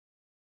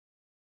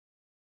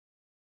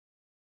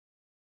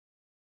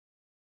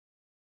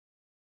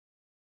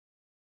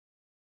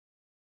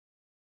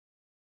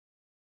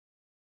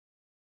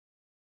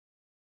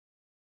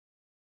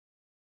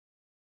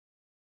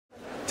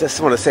just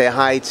want to say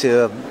hi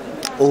to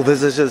all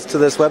visitors to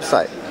this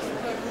website.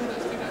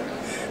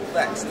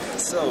 Thanks.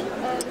 So,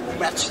 we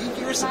met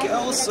 2 years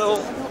ago, so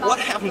what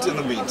happened in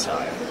the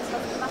meantime?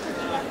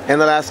 In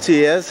the last 2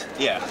 years?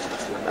 Yeah.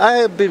 I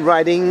have been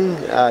writing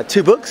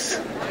 2 books.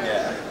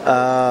 Yeah.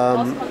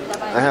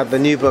 I have the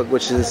new book,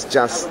 which is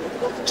just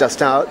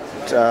out.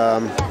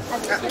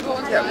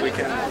 Yeah, we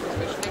can.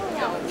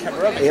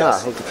 Camera. Yeah,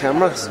 hold the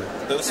camera.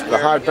 Those The were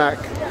hardback.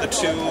 the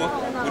 2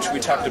 which we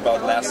talked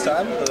about last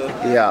time.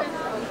 Yeah.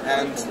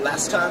 And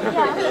last time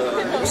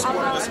the news one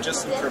was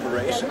just in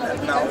preparation,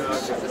 and now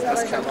it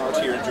has come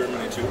out here in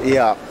Germany too.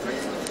 Yeah.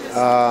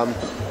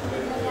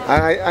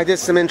 I did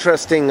some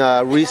interesting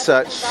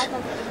research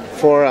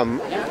for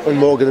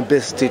Morgan and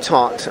Bis du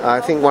Tot.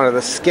 I think one of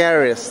the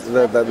scariest,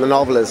 the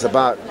novel is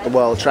about the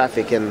world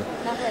traffic in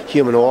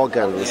human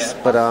organs.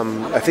 Yeah. But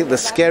I think the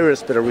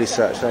scariest bit of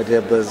research I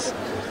did was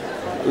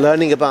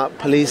learning about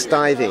police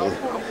diving.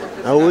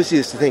 I always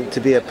used to think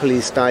to be a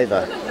police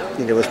diver,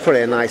 was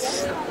probably a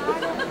nice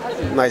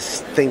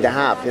thing to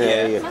have.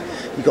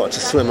 You got to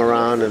swim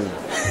around and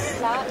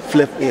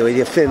flip, with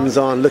your fins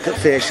on, look at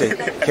fish, and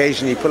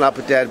occasionally pull up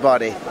a dead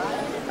body.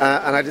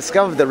 And I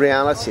discovered the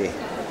reality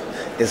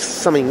is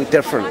something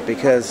different,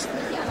 because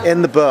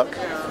in the book,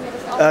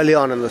 early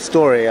on in the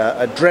story,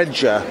 a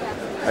dredger,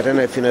 I don't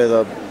know if you know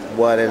the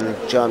word in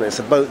German, it's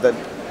a boat that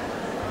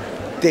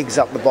digs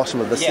up the bottom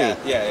of the sea.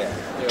 Yeah.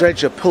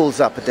 Dredger pulls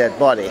up a dead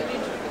body,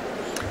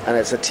 and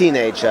it's a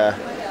teenager,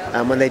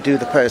 and when they do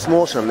the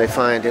post-mortem, they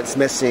find it's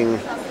missing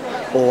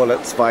all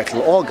its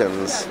vital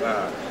organs.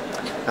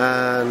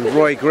 And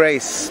Roy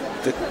Grace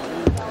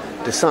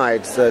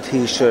decides that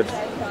he should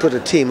put a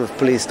team of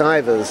police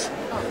divers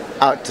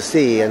out to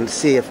sea and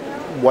see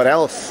what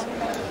else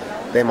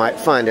they might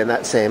find in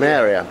that same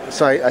area.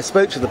 So I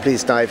spoke to the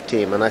police dive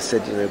team and I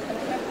said,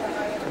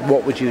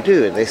 what would you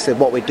do? And they said,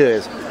 what we do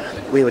is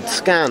we would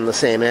scan the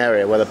same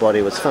area where the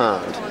body was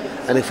found,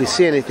 and if we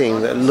see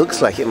anything that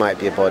looks like it might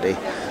be a body,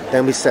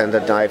 then we send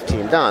a dive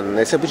team down. And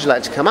they said, would you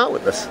like to come out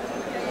with us?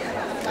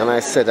 And I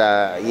said,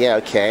 yeah,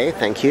 okay,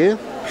 thank you.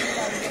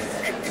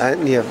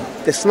 And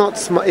it's not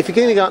smart. If you're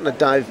going to go out in a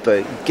dive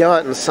boat, go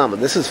out in the summer.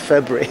 This is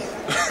February.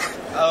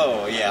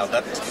 Oh, yeah,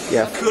 that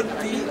could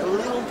be a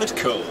little bit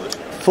cold.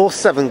 Force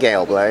 7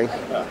 gale blowing.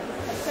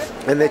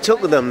 And they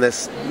took with them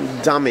this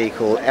dummy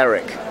called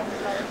Eric,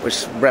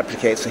 which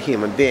replicates a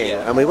human being.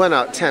 Yeah. And we went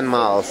out 10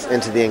 miles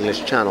into the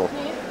English Channel.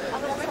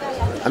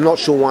 I'm not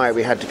sure why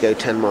we had to go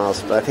 10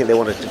 miles, but I think they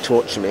wanted to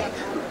torture me.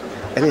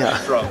 Anyhow.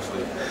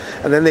 Probably.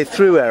 And then they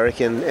threw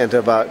Eric into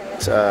about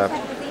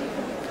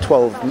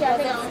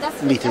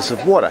 12 meters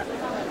of water.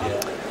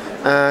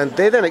 And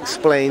they then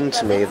explained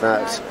to me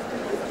that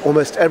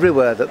almost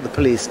everywhere that the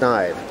police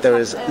dive, there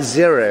is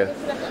zero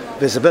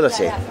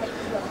visibility,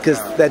 because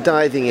they're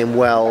diving in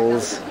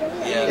wells,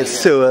 in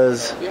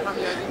sewers,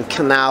 in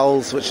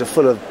canals which are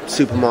full of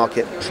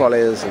supermarket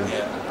trolleys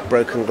and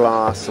broken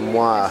glass and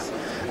wire.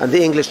 And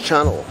the English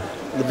Channel,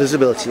 the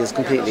visibility is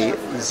completely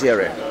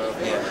zero.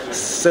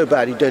 So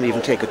bad you don't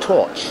even take a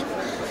torch.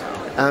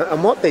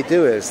 And what they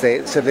do is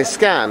they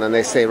scan and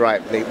they say,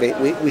 right,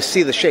 we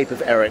see the shape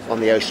of Eric on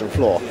the ocean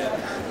floor.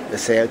 They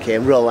say, okay,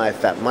 in real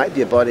life that might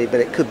be a body, but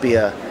it could be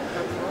a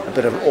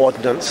bit of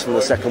ordnance from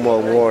the Second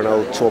World War, an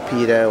old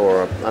torpedo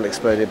or an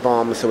unexploded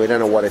bomb, so we don't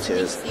know what it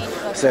is.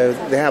 So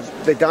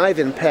they dive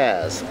in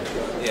pairs.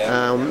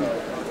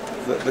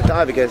 The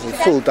diver goes in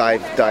full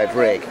dive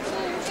rig,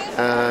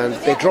 and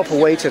they drop a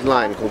weighted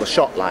line called a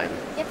shot line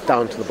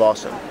down to the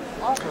bottom.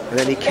 And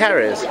then he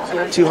carries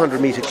a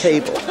 200-meter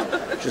cable,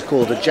 which is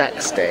called a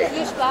jackstay.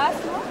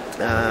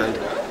 And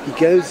he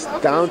goes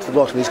down to the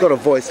bottom. He's got a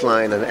voice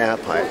line and air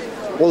pipe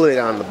all the way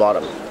down to the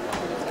bottom.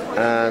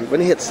 And when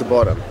he hits the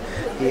bottom,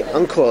 he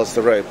uncoils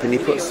the rope and he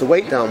puts the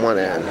weight down one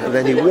end, and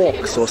then he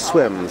walks or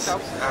swims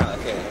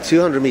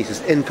 200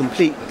 meters in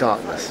complete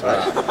darkness,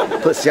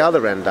 right? Puts the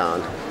other end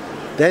down.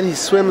 Then he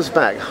swims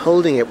back,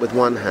 holding it with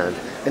one hand,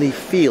 and he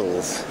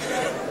feels.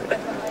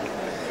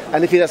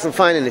 And if he doesn't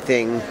find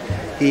anything,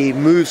 he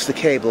moves the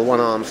cable 1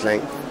 arm's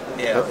length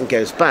and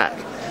goes back.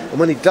 And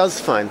when he does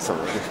find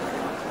something,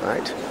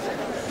 right,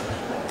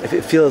 if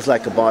it feels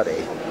like a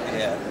body,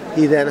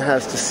 he then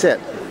has to sit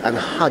and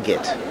hug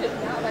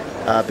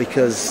it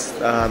because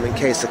in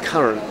case the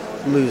current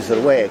moves it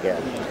away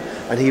again.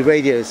 And he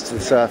radios to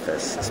the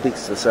surface,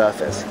 speaks to the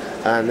surface,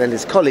 and then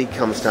his colleague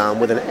comes down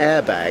with an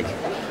airbag.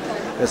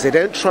 Because they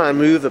don't try and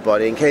move the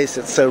body in case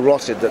it's so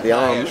rotted that the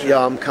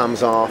arm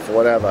comes off or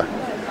whatever.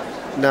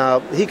 Now,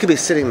 he could be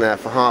sitting there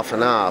for half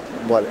an hour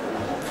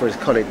for his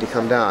colleague to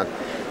come down.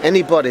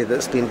 Anybody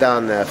that's been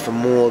down there for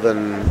more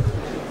than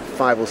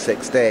 5 or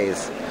 6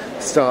 days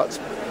starts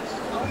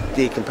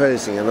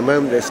decomposing, and the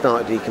moment they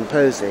start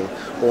decomposing,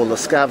 all the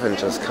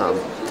scavengers come,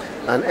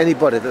 and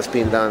anybody that's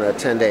been down there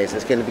 10 days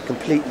is going to be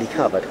completely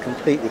covered.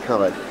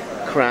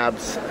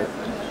 Crabs,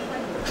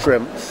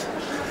 shrimps,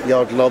 the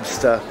odd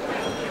lobster,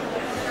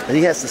 and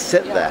he has to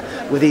sit there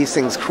with these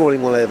things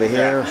crawling all over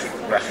here.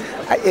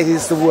 It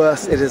is the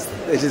worst. It is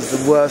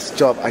the worst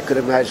job I could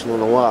imagine in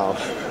the world.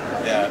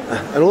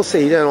 And also,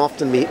 you don't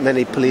often meet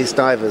many police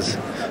divers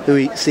who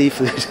eat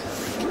seafood.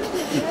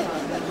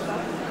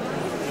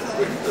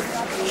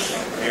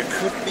 There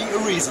could be a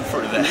reason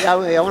for that.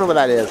 I wonder what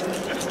that is.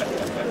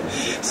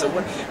 So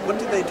what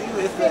do they do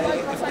if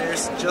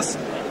there's just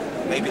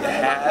maybe a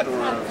head or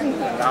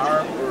an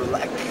arm or a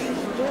leg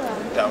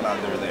down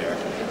under there?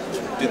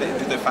 Do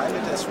they find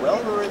it as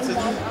well, or is it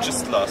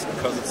just lost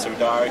because it's so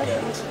dark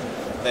and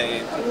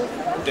they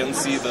don't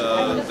see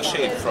the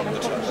shape from the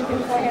top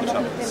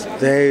of the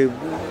sea?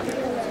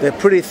 They're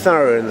pretty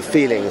thorough in the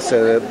feeling,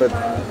 so but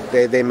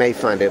they may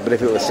find it. But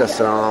if it was just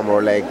an arm or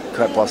a leg,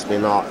 quite possibly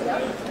not.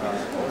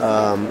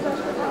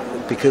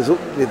 Because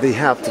they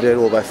have to do it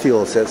all by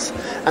feel. So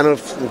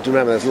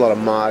remember, there's a lot of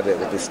mud. It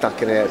would be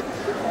stuck in it.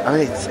 I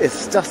mean,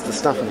 it's just the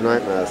stuff of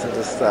nightmares. It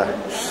just.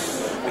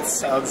 It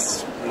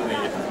sounds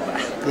really.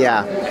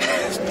 Yeah.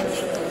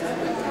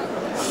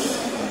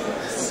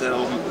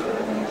 So,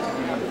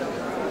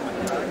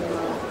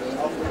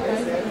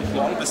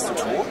 Long Vista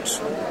Torch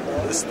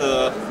is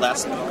the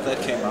last book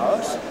that came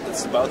out.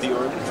 It's about the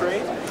organ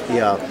trade.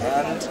 Yeah.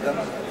 And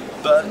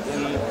but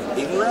in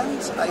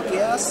England, I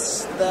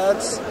guess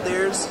that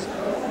there's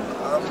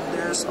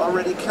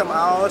already come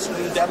out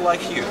Dead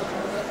Like You.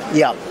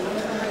 Yeah.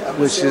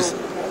 Which so is.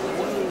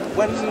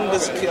 When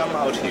does it come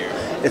out here?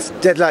 It's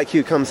Dead Like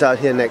You comes out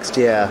here next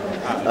year,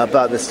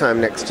 about this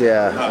time next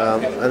year,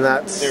 and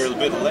that's. They're a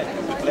bit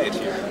late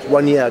here.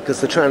 1 year,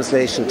 because the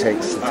translation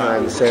takes the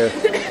time. So,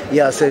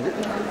 yeah. So,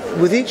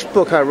 with each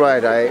book I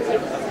write,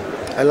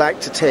 I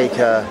like to take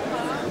a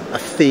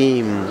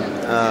theme.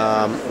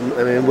 I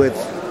mean, with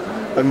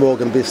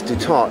Morgan Bis du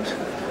Tot,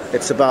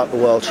 it's about the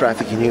world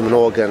trafficking human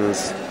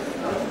organs.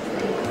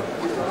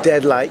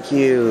 Dead Like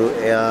You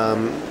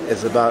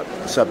is about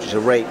the subject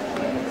of rape.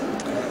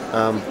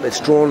 It's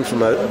drawn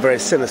from a very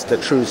sinister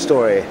true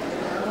story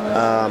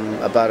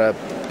about a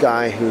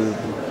guy who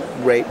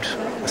raped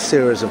a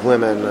series of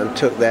women and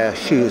took their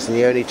shoes, and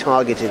he only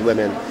targeted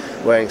women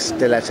wearing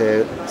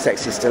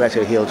sexy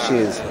stiletto-heeled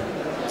shoes.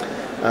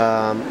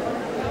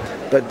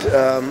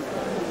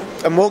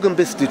 Morgan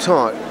Bis du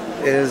Tot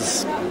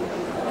is,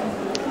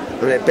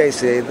 I mean,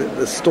 basically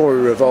the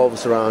story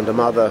revolves around a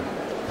mother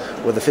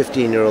with a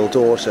 15-year-old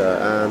daughter,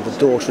 and the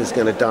daughter is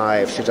going to die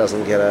if she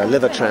doesn't get a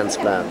liver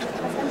transplant.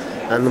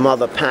 And the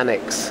mother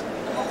panics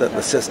that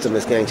the system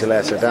is going to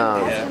let her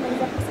down,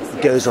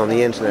 goes on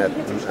the internet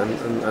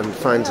and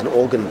finds an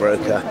organ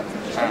broker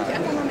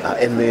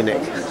in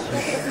Munich.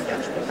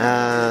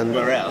 And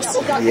where else?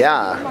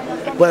 Yeah.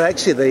 Well,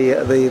 actually,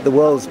 the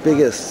world's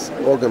biggest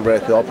organ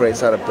broker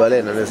operates out of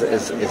Berlin and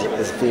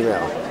is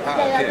female.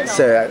 Okay.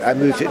 So I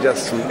moved it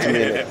just from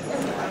Munich.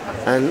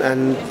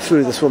 And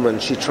through this woman,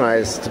 she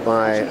tries to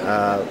buy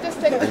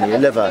a new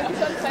liver,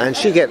 and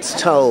she gets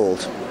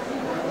told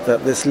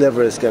that this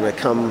liver is going to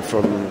come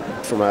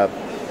from a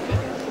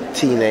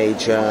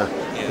teenager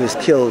who's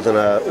killed in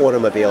an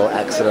automobile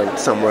accident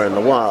somewhere in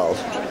the wild.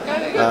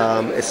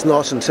 It's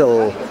not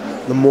until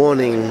the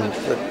morning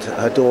that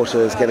her daughter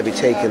is going to be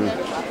taken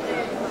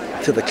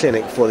to the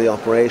clinic for the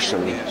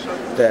operation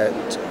that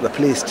the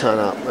police turn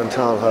up and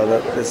tell her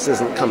that this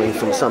isn't coming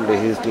from somebody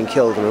who's been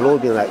killed in an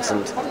automobile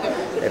accident.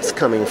 It's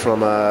coming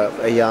from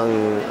a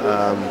young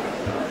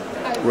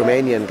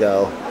Romanian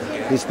girl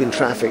who's been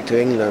trafficked to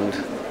England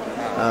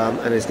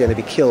and is going to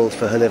be killed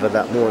for her liver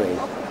that morning.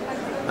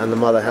 And the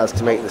mother has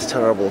to make this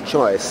terrible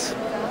choice.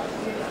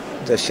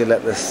 Does she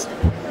let this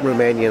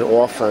Romanian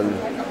orphan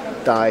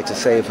die to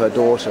save her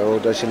daughter, or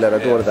does she let her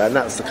daughter die? And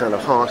that's the kind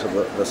of heart of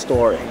the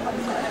story.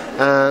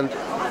 And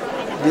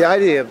the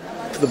idea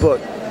for the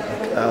book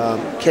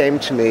came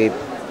to me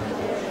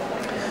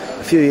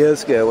a few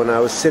years ago when I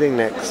was sitting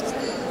next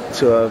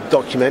to a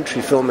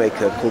documentary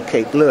filmmaker called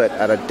Kate Blewett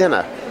at a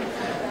dinner.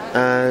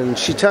 And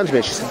she turned to me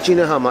and she said, "Do you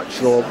know how much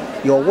you're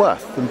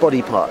worth in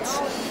body parts?"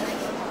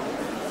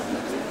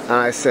 And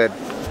I said,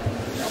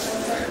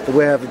 "The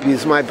way I've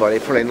abused my body,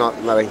 probably not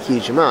a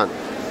huge amount."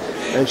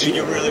 And Do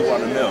you really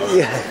want to know?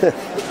 Yeah.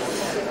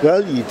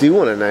 Well, you do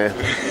want to know.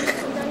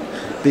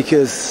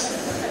 Because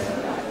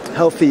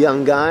healthy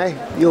young guy,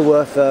 you're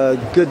worth a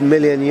good €1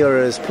 million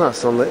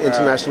plus on the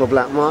international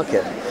black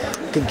market.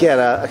 I could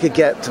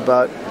get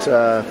about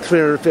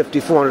 350,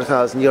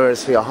 400,000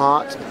 euros for your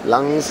heart,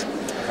 lungs,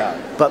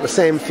 about the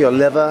same for your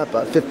liver,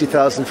 about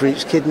 50,000 for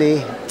each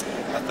kidney.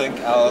 I think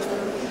I'll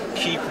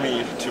keep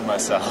me to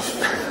myself.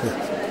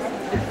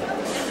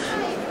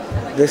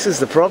 This is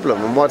the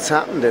problem, and what's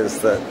happened is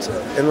that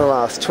in the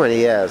last 20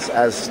 years,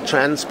 as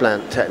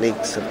transplant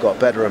techniques have got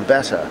better and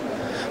better,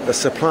 the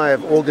supply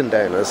of organ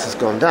donors has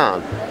gone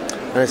down.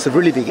 And it's a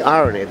really big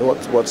irony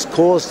that what's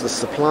caused the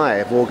supply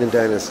of organ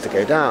donors to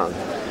go down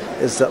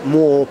is that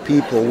more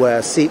people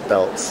wear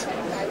seatbelts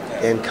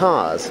in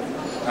cars.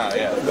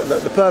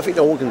 The perfect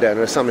organ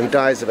donor is someone who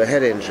dies of a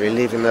head injury,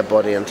 leaving their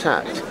body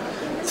intact.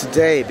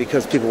 Today,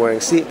 because people are wearing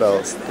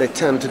seatbelts, they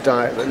tend to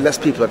die, less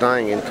people are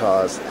dying in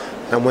cars,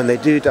 and when they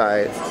do die,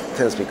 it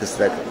tends to be because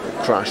they're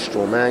crushed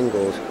or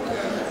mangled.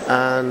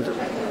 And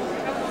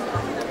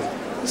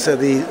so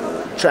the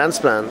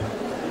transplant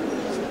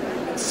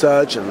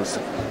surgeons,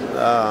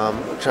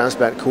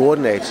 transplant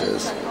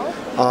coordinators,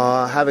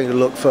 are having to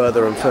look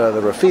further and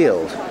further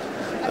afield.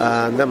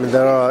 I mean,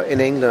 there are in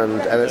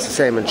England, and it's the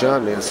same in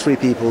Germany, there's 3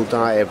 people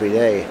die every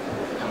day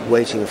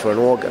waiting for an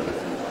organ.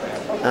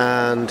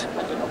 And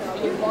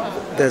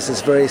there's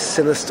this very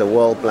sinister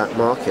world black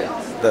market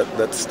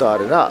that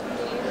started up.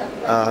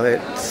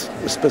 It's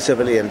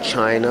specifically in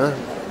China,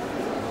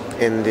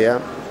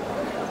 India,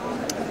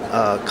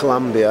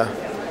 Colombia,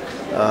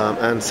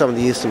 and some of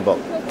the Eastern Bloc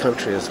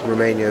countries.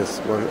 Romania is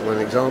one of the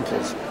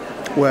examples,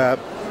 where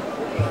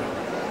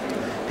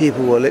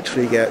people will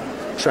literally get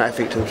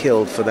trafficked and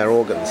killed for their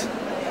organs.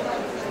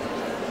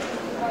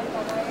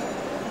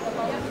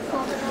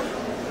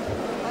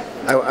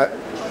 I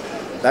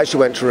actually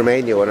went to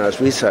Romania when I was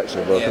researching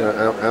the book, and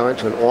I went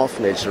to an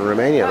orphanage in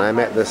Romania, and I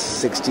met this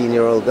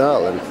 16-year-old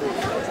girl, and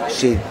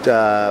she'd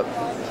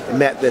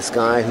met this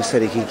guy who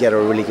said he could get her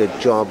a really good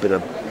job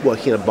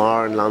working in a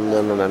bar in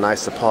London and a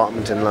nice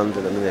apartment in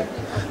London. I mean,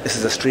 this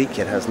is a street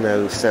kid, has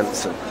no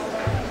sense of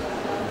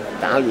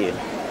value.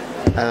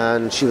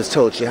 And she was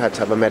told she had to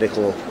have a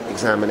medical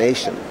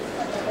examination.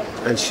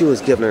 And she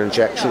was given an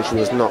injection, she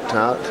was knocked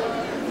out,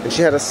 and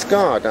she had a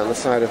scar down the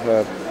side of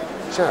her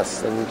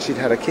chest, and she'd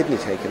had a kidney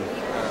taken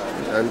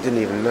and didn't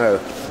even know.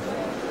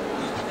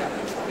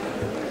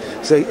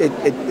 So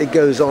it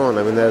goes on.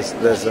 I mean, there's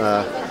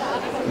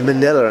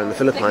Manila in the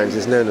Philippines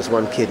is known as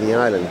One Kidney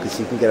Island, because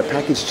you can get a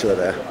package tour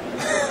there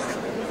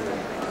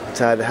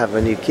to either have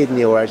a new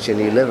kidney or actually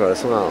a new liver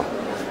as well.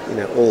 You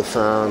know, all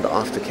found,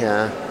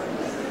 aftercare.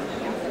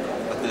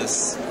 But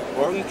this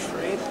organ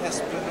trade has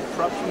been a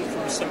problem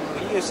for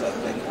several years, I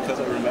think, because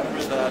I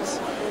remember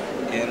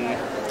that in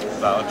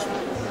about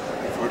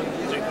 40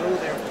 years ago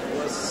there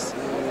was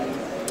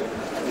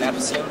an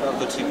episode of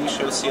the TV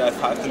show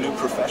CI5, The New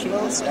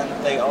Professionals,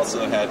 and they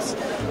also had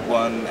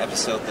one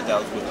episode that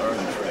dealt with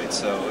organ trade.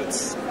 So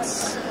it's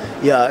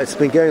yeah, it's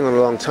been going on a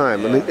long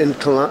time.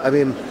 Yeah. I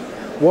mean,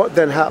 what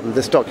then happened?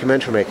 This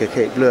documentary maker,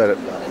 Kate Blewett,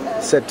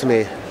 said to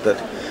me that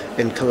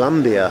in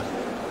Colombia,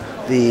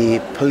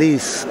 the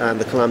police and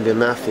the Colombian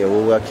mafia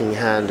were working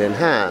hand in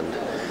hand,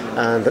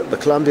 and that the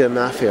Colombian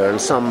mafia in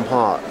some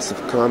parts of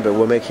Colombia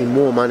were making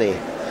more money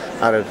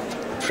out of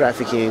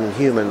trafficking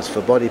humans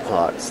for body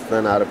parts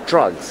than out of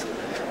drugs.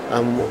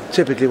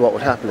 Typically what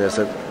would happen is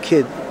a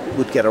kid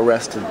would get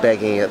arrested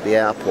begging at the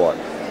airport.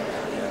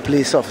 A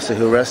police officer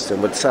who arrested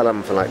him would sell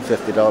him for like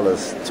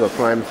 $50 to a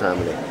crime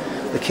family.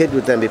 The kid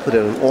would then be put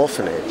in an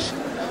orphanage,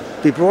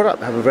 be brought up,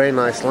 have a very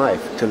nice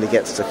life till he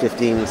gets to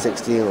 15,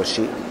 16, or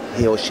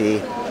he or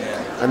she,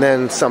 and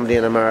then somebody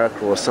in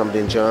America or somebody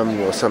in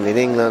Germany or somebody in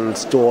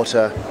England's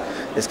daughter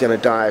is going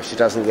to die if she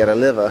doesn't get a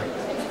liver,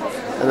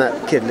 and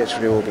that kid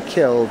literally will be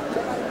killed.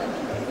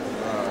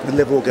 The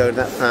liver will go to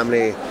that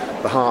family,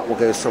 the heart will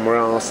go somewhere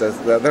else.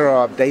 There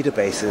are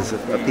databases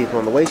of people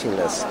on the waiting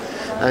list,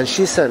 and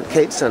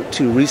Kate sent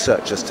 2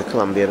 researchers to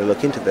Colombia to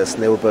look into this,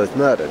 and they were both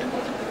murdered.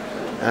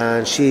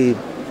 And she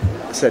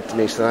said to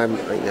me, she said,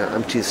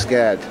 I'm too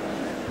scared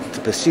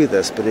to pursue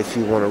this, but if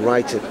you want to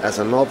write it as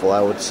a novel,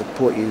 I would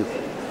support you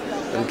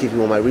and give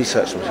you all my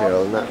research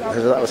material. And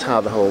that was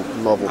how the whole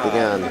novel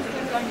began.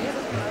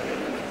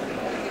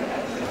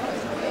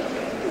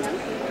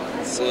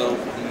 So,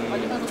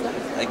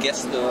 I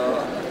guess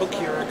the book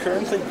you're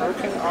currently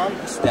working on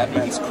is Dead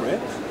Man's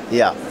Crib?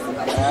 Yeah.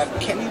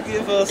 Can you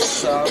give us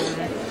some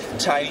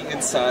tiny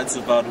insights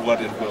about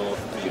what it will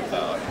be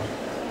about?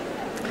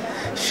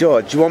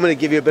 Sure. Do you want me to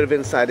give you a bit of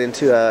insight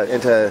into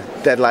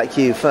Dead Like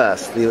You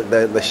first,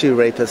 the shoe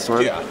rapist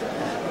one? Yeah.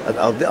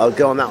 I'll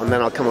go on that one,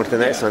 then I'll come on to the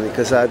next one,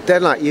 because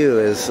Dead Like You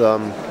is...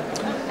 I'd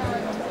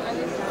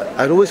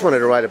always wanted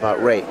to write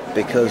about rape,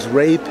 because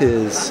rape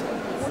is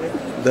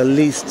the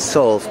least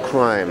solved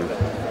crime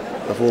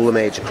of all the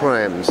major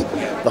crimes.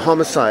 The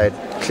homicide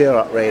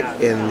clear-up rate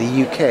in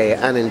the UK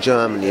and in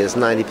Germany is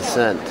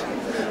 90%.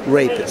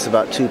 Rape, it's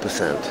about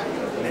 2%.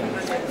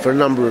 For a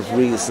number of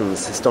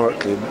reasons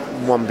historically,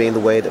 one being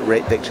the way that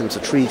rape victims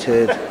are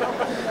treated,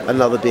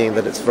 another being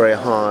that it's very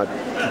hard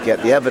to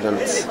get the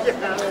evidence,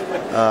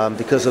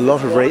 because a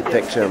lot of rape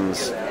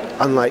victims,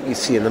 unlike you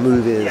see in the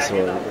movies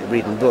or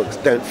reading books,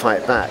 don't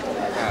fight back.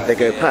 They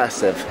go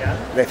passive.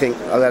 They think,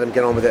 I'll let him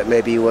get on with it,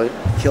 maybe he won't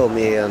kill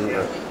me, and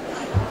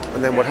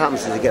then what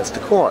happens is he gets to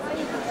court,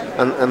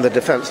 and the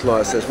defense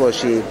lawyer says, well,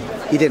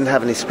 he didn't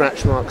have any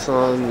scratch marks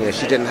on,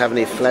 she didn't have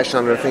any flesh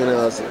under her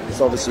fingernails.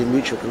 It's obviously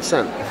mutual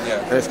consent,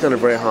 and it's kind of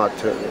very hard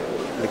to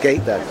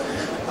negate that.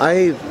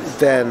 I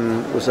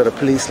then was at a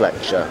police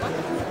lecture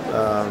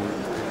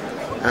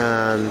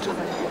and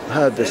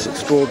heard this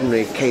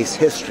extraordinary case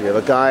history of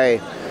a guy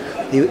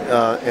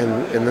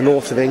in the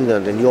north of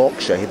England, in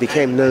Yorkshire. He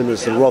became known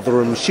as the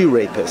Rotherham shoe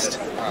rapist.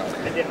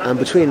 And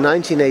between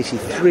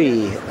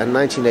 1983 and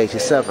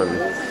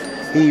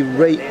 1987, he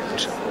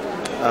raped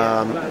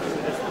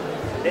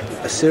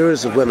a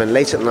series of women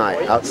late at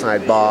night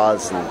outside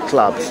bars and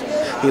clubs.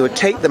 He would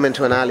take them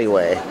into an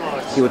alleyway,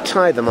 he would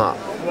tie them up,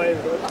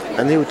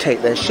 and he would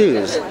take their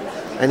shoes.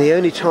 And he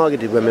only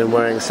targeted women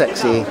wearing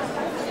sexy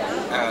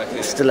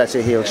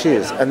stiletto heel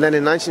shoes. And then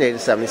in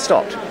 1987 he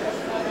stopped.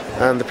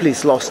 and the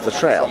police lost the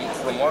trail.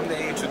 From one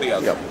day to the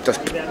other.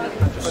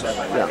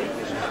 Yeah,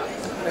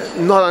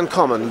 not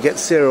uncommon. You get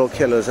serial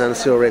killers and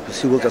serial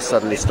rapists who will just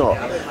suddenly stop,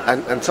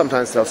 and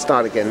sometimes they'll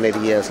start again maybe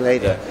years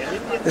later.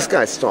 This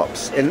guy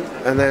stops, and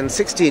then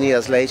 16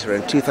 years later,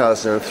 in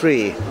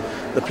 2003,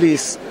 the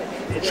police,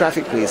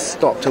 traffic police,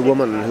 stopped a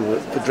woman who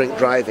was for drink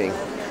driving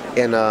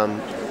in the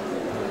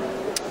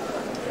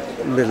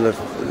middle of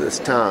this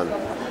town,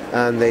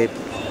 and they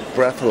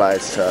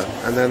breathalyzed her,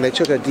 and then they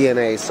took a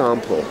DNA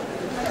sample,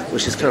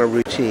 which is kind of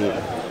routine,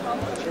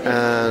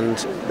 and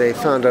they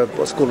found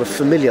what's called a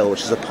familial,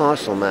 which is a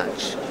partial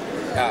match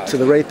to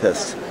the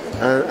rapist,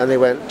 and they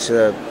went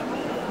to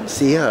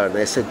see her, and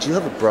they said, "Do you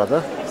have a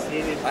brother?"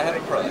 I have a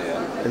brother,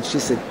 yeah. And she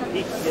said,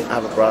 "I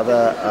have a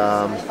brother."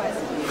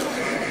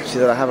 She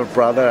said, "I have a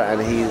brother,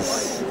 and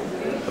he's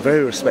a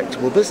very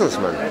respectable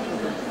businessman."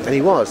 And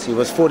he was. He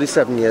was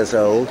 47 years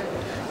old.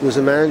 He was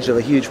a manager of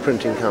a huge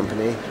printing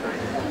company.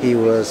 He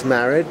was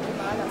married,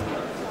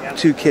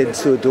 2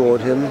 kids who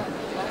adored him.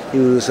 He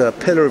was a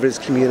pillar of his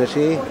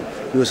community.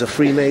 He was a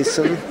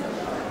Freemason.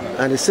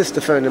 And his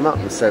sister phoned him up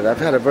and said, "I've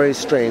had a very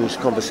strange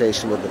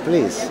conversation with the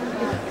police."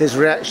 His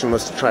reaction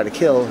was to try to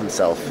kill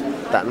himself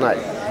that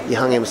night. He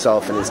hung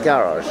himself in his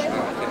garage.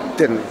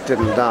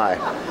 Didn't die.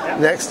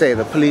 Next day,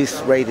 the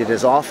police raided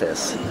his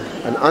office,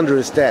 and under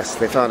his desk,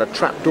 they found a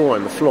trap door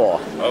in the floor.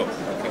 Oh,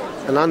 okay.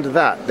 And under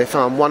that, they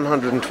found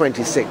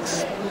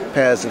 126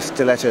 pairs of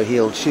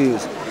stiletto-heeled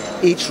shoes,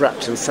 each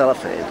wrapped in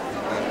cellophane.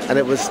 And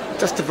it was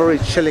just a very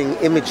chilling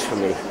image for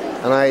me.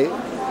 And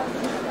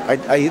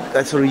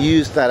I sort of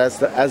used that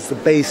as the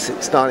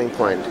basic starting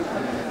point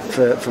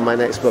for my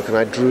next book, and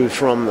I drew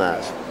from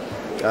that.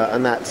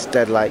 And that's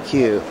Dead Like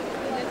You.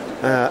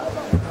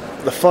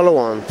 The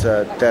follow-on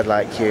to Dead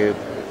Like You,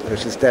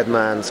 which is Dead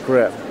Man's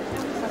Grip,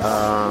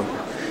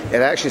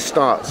 it actually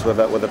starts with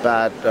a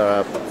bad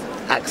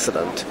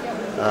accident.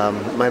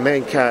 My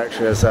main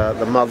character is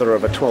the mother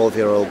of a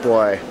 12-year-old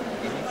boy.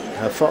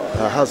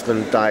 Her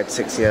husband died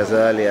 6 years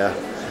earlier.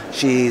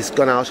 She's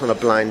gone out on a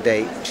blind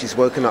date. She's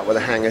woken up with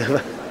a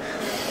hangover.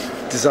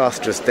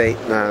 Disastrous date,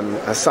 and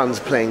her son's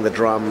playing the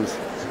drums,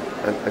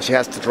 and she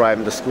has to drive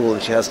him to school,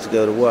 and she has to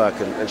go to work,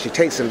 and she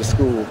takes him to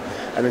school,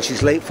 and then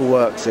she's late for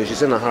work, so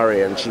she's in a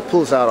hurry, and she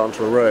pulls out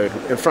onto a road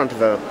in front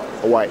of a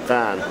white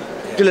van,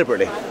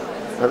 deliberately.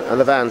 And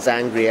the van's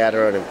angry at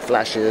her, and it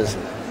flashes,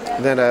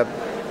 and then her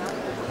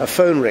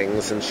phone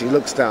rings, and she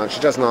looks down. She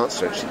doesn't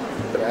answer it,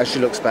 but as she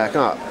looks back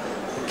up,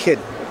 a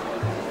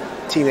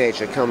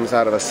teenager comes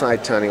out of a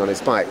side turning on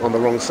his bike on the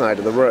wrong side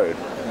of the road.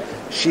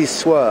 She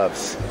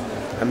swerves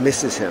and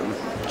misses him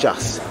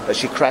just as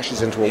she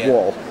crashes into a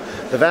wall.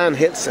 The van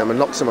hits him and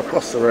knocks him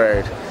across the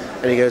road,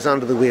 and he goes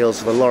under the wheels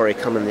of a lorry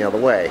coming the other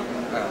way.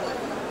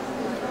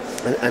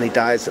 And he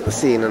dies at the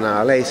scene an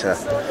hour later.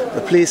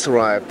 The police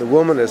arrive. The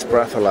woman is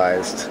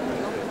breathalyzed,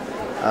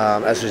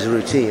 as is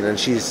routine, and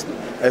she's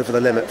over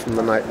the limit from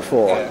the night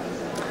before.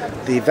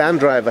 The van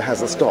driver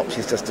hasn't stopped.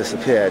 He's just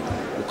disappeared.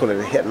 We call it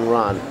a hit and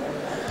run.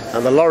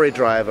 And the lorry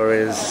driver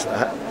is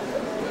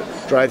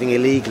driving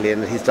illegally,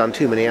 and he's done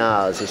too many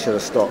hours. He should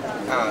have stopped.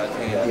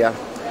 Yeah.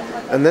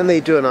 And then they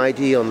do an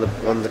ID on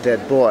the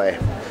dead boy,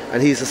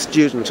 and he's a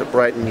student at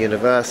Brighton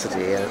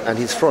University, and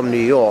he's from New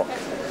York.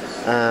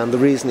 And the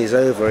reason he's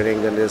over in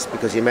England is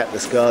because he met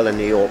this girl in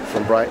New York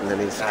from Brighton, and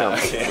he's come.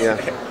 Yeah.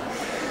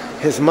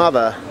 His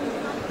mother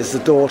is the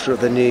daughter of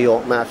the New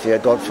York Mafia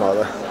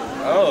godfather.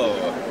 Oh,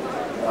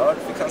 now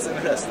it becomes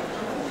interesting.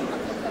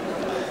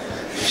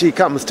 She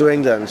comes to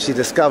England. She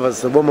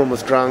discovers the woman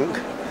was drunk,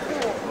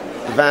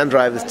 the van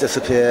driver's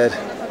disappeared,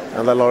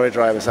 and the lorry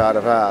driver's out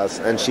of hours.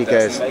 And she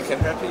goes, make him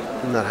happy?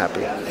 Not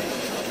happy.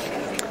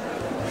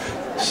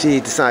 She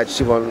decides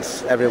she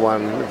wants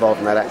everyone involved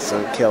in that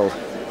accident killed.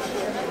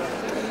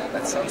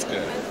 That sounds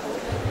good.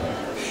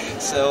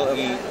 So,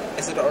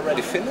 is it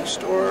already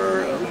finished,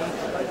 or?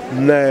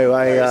 No,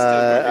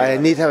 I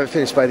need to have it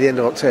finished by the end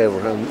of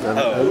October.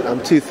 I'm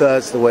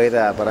 2/3 of the way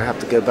there, but I have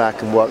to go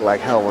back and work like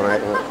hell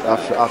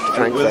after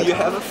Frankfurt. Will you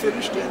have it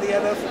finished at the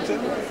end of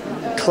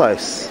October?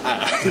 Close.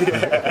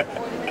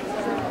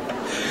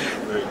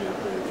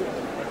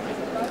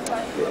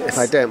 If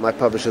I don't, my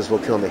publishers will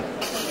kill me.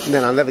 And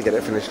then I'll never get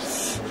it finished.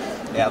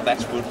 Yeah,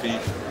 that would be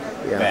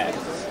bad.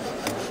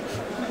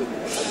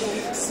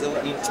 So,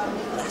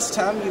 last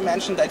time you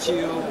mentioned that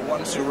you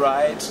want to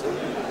write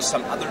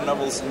some other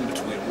novels in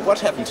between. What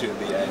happened to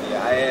the idea?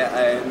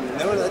 I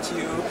know that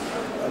you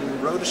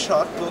wrote a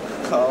short book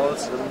called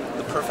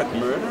The Perfect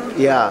Murder.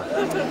 Yeah.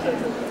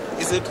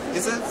 Is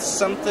it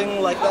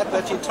something like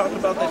that you talked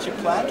about, that you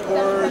planned,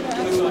 or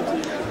do you...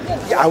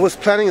 Yeah, I was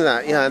planning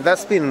that. Yeah,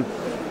 it's been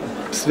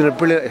a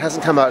brilliant. It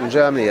hasn't come out in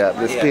Germany yet,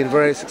 but it's been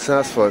very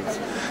successful.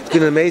 It's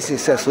been an amazingly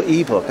successful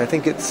ebook. I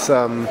think it's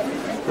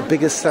the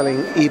biggest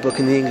selling ebook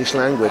in the English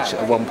language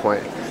at one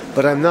point.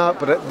 But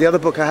the other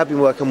book I have been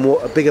working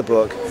a bigger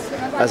book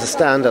as a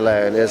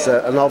standalone is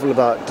a novel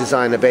about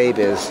designer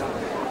babies,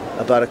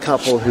 about a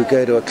couple who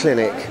go to a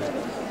clinic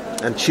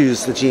and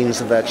choose the genes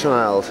of their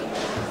child,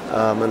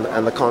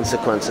 and the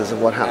consequences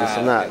of what happens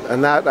from that.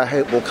 And that I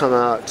hope will come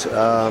out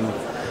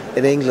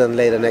in England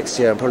later next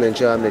year, and probably in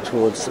Germany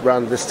towards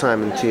around this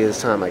time in 2 years'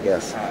 time, I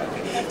guess.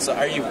 Okay. So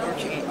are you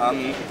working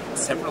on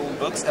several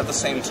books at the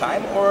same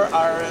time, or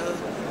are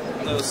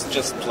those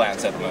just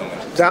plans at the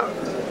moment?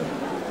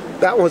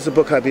 That was a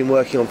book I've been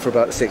working on for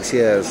about 6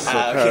 years,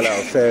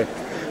 parallel. So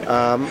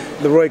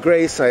the Roy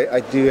Grace, I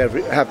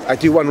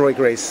do one Roy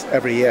Grace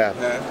every year.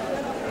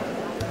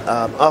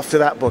 After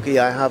that book,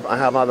 I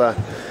have other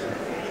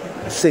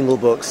single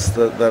books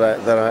that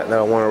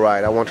I want to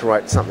write. I want to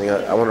write something.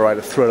 I want to write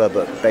a thriller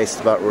book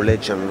based about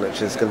religion,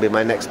 which is going to be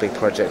my next big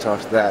project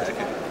after that.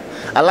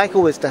 I like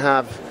always to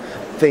have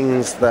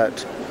things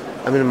that,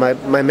 I mean,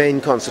 my main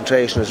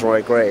concentration is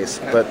Roy Grace,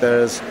 but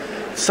there's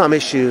some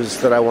issues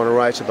that I want to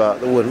write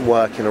about that wouldn't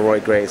work in a Roy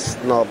Grace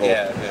novel.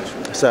 Sure.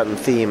 Certain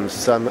themes,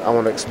 so I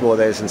want to explore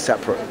those in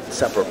separate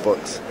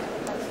books.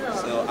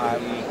 So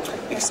I'm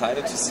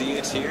excited to see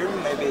it here.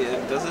 Maybe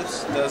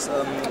does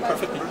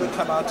Perfect Murder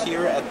come out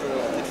here at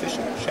Fish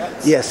and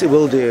Chats? Yes, it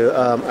will do,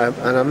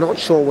 and I'm not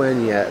sure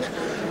when yet.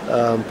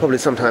 Probably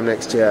sometime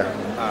next year.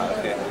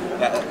 Okay.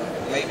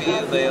 Maybe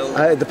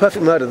they'll. The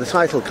Perfect Murder. The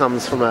title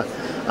comes from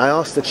I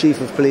asked the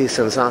Chief of Police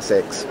in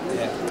Sussex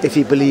if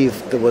he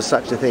believed there was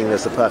such a thing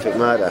as the perfect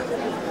murder,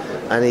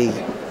 and he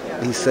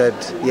said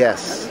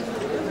yes.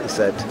 He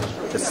said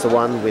it's the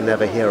one we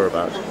never hear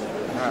about. Okay.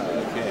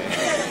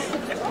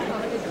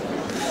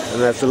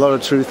 And there's a lot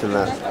of truth in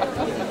that.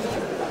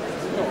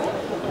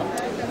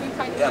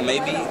 Yeah,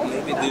 maybe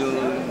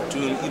they'll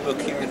do an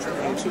ebook here in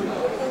Germany too.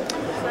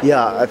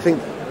 Yeah, I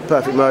think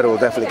Perfect Murder will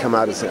definitely come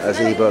out as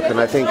an ebook, and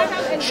I think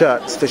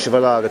Schertz, Fischer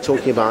Verlag are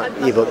talking about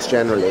ebooks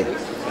generally.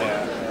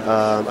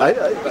 But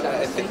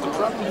I think the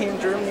problem here in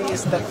Germany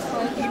is that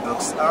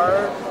ebooks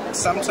are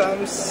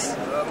sometimes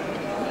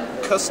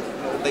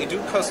they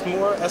do cost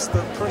more as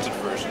the printed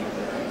version,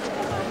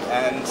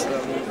 and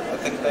I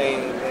think they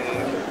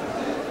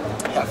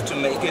have to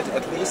make it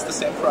at least the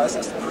same price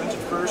as the printed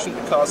version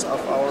because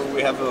of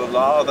we have a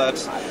law that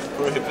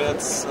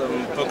prohibits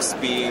books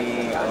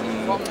being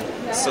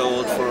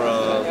sold for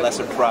a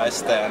lesser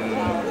price than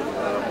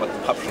what the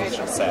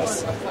publisher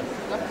says.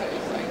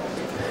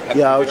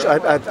 Yeah, which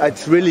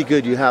it's really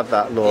good you have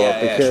that law,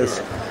 because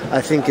sure.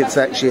 I think it's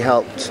actually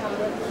helped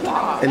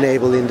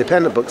enable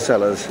independent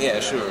booksellers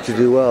to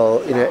do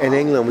well. You know, in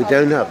England we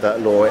don't have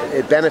that law.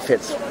 It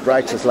benefits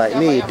writers like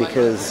me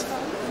because,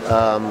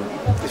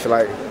 if you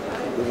like,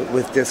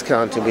 with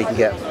discounting we can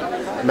get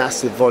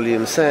massive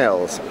volume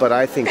sales. But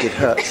I think it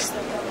hurts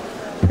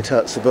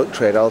the book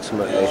trade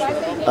ultimately.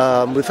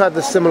 We've had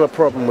the similar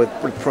problem with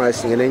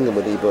pricing in England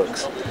with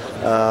ebooks.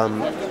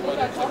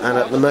 And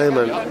at the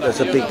moment, there's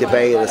a big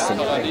debate as to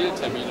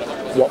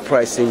what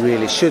price they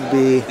really should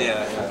be,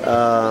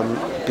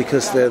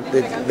 because they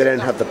don't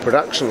have the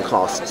production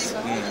costs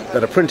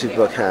that a printed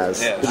book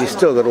has. But you've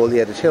still got all the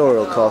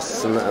editorial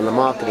costs and the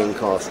marketing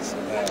costs.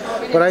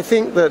 But I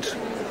think that,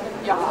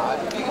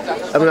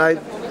 I mean,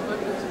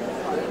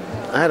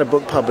 I had a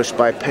book published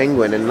by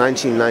Penguin in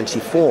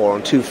 1994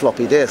 on 2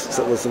 floppy disks.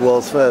 It was the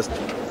world's first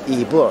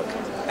e-book.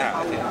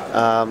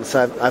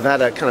 So I've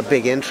had a kind of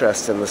big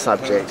interest in the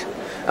subject.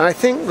 And I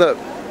think that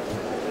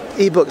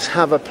ebooks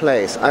have a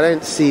place. I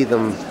don't see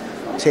them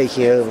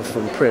taking over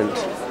from print.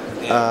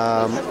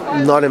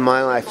 Not in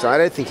my lifetime. I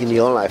don't think in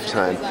your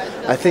lifetime.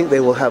 I think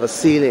they will have a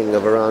ceiling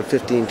of around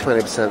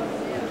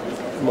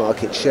 15-20%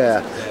 market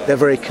share. They're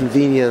very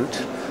convenient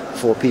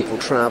for people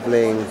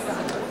traveling.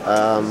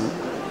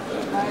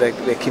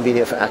 They're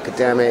convenient for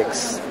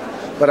academics.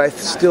 But I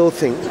still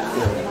think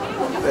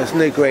there's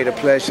no greater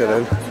pleasure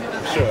than...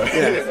 Sure.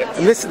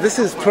 And this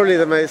is probably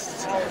the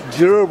most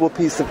durable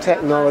piece of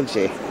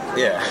technology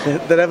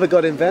that ever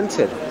got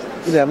invented.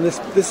 You know, I mean,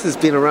 this has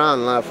been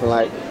around now for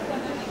like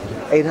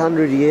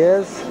 800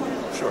 years,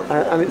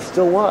 and it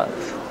still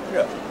works.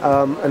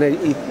 And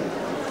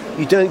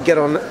you don't get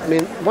on. I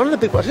mean, one of the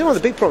big problems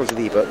with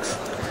ebooks,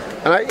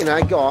 and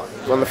I got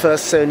one of the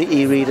first Sony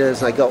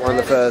e-readers, and I got one of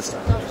the first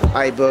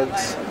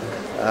iBooks.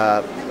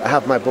 I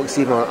have my books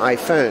even on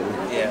iPhone.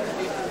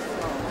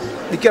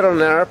 You get on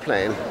an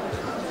airplane.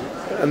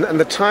 And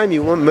the time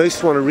you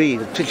most want to read,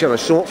 particularly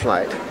on a short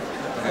flight,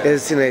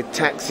 is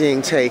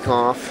taxiing,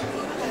 takeoff.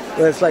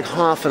 Where it's like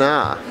half an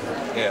hour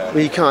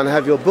where you can't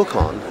have your book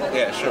on,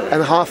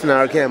 and half an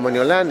hour again when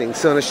you're landing.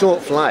 So on a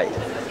short flight,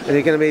 and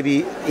you're going to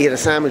maybe eat a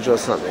sandwich or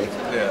something,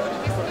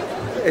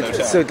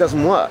 so it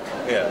doesn't work.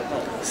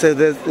 So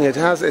it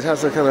has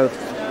a kind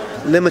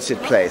of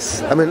limited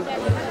place. I mean,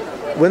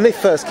 when they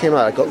first came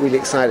out, I got really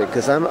excited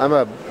because I'm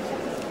a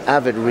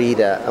avid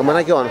reader, and when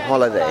I go on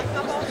holiday,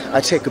 I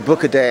take a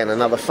book a day and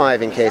another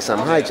 5 in case I'm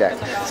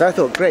hijacked. So I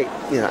thought, great,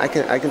 I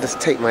can just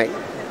take my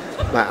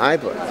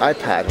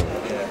iPad,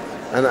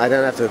 and I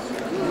don't have to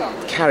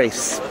carry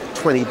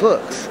 20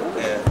 books.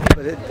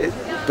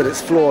 But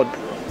it's flawed.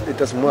 It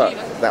doesn't work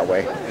that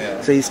way.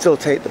 So you still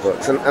take the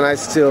books, and I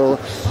still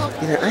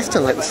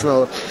like the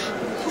smell of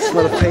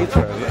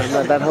paper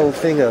and that whole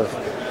thing of.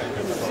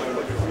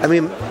 I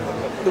mean,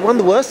 one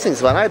of the worst things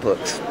about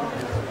iBooks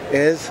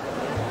is,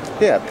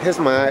 here's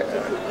my.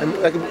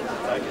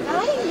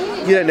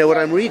 You don't know what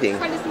I'm reading.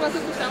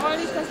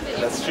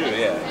 That's true,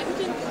 yeah.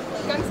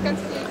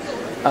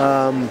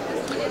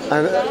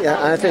 And yeah,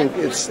 I think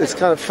it's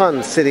kind of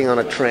fun sitting on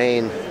a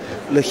train,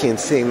 looking and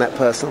seeing that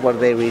person. What are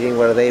they reading?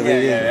 What are they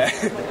reading? Yeah.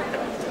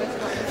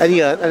 And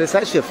it's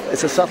actually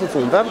it's a subtle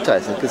form of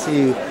advertising, because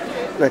in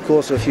the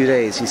course of a few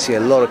days you see a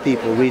lot of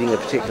people reading a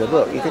particular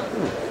book. You think,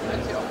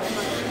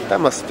 that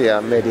must be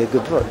maybe a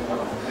good book.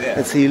 Yeah.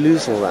 And so you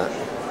lose all that.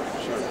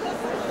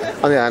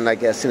 On the other hand, I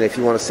guess, if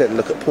you want to sit and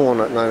look at porn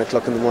at 9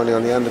 o'clock in the morning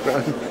on the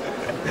Underground,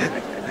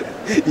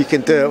 you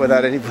can do it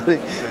without anybody.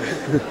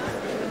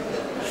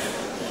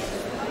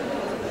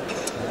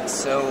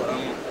 So,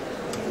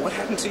 what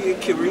happened to your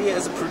career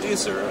as a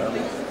producer?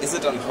 Is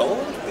it on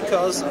hold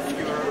because of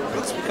your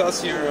books?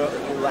 Because your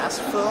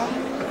last film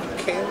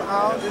came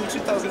out in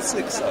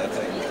 2006, I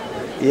think.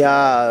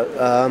 Yeah,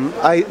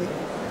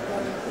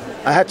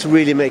 I had to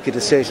really make a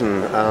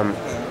decision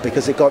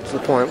because it got to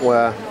the point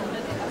where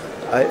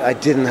I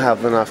didn't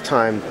have enough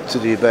time to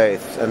do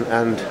both,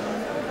 and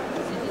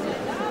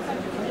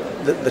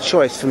the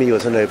choice for me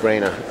was a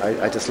no-brainer.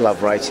 I just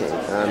love writing,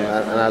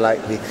 and I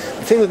like the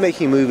thing with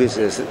making movies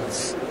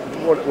is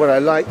what I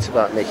liked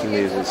about making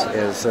movies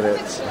is that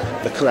it's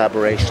the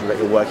collaboration, that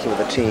you're working with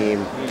a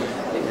team.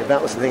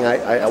 That was the thing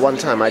at one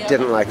time I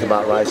didn't like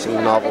about writing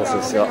novels,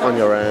 is you're on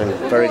your own,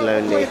 very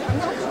lonely.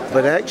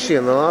 But actually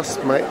in the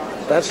last,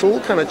 that's all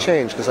kind of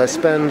changed, because I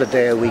spend a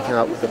day a week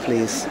out with the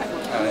police.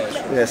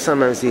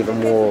 Sometimes even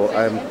more.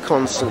 I'm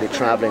constantly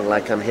traveling,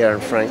 like I'm here in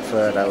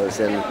Frankfurt. I was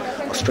in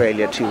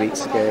Australia 2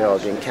 weeks ago. I'll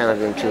be in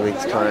Canada in 2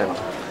 weeks' time.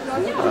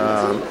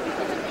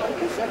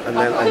 And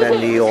then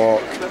New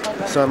York.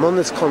 So I'm on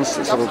this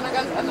constant sort of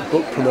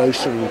book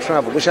promotion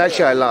travel, which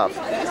actually I love,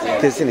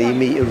 because you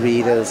meet your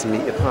readers,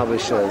 meet your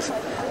publishers,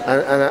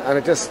 and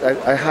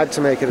I had to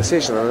make a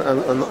decision.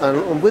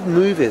 And with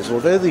movies,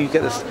 although you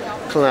get this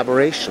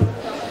collaboration,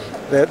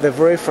 they're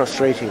very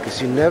frustrating, because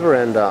you never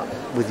end up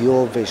with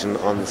your vision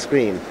on the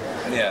screen.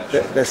 Yeah.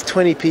 There's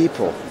 20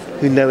 people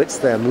who know it's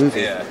their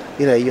movie. Yeah.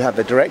 You have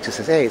the director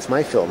says, "Hey, it's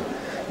my film."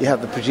 You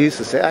have the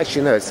producer say,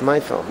 "Actually, no, it's my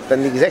film."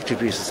 Then the executive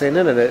producer say,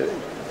 "No,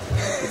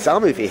 it's our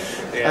movie."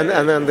 And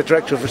then the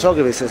director of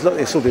photography says, "Look,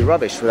 this will be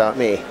rubbish without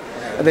me."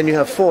 And then you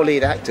have 4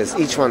 lead actors.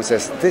 Each one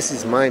says, "This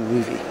is my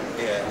movie."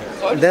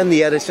 And then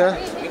the editor,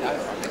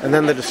 and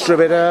then the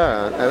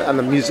distributor, and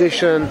the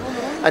musician,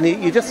 and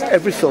you just,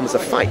 every film is a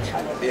fight.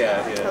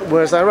 Yeah.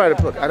 Whereas I write a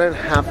book, I don't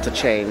have to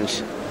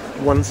change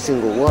one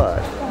single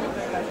word.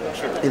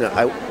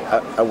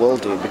 I will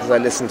do, because I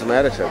listen to my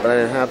editor, but I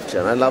don't have to.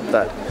 And I love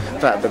that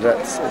fact that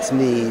it's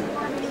me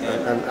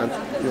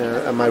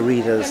and my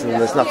readers, and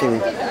there's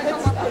nothing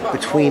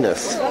between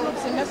us.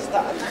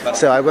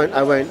 So I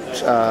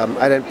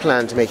don't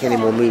plan to make any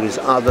more movies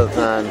other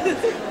than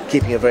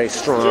keeping a very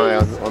strong eye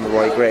on the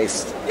Roy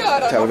Grace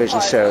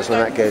television shows when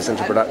that goes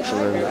into production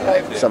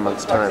in some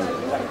months' time.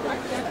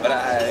 But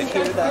I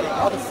hear that a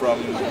lot from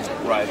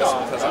writers,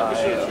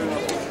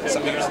 because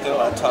some years ago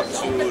I talked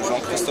to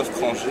Jean-Christophe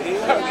Cranger,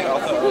 the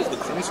author of The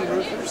Crimson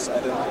Rivers.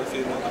 I don't know if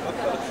you know the book,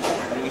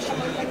 but he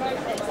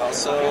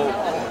also,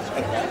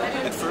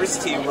 at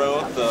first he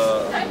wrote the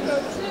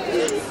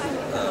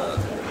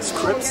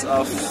scripts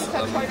of the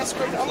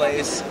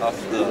screenplays of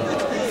the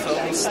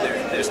films.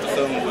 There's the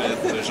film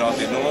with Jean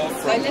Reno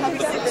from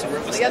The Crimson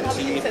Rivers, and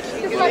he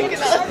wrote the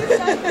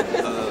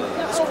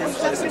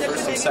screenplays at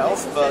first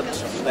himself, but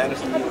then he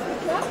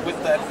quit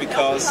that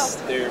because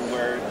there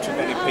were too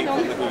many people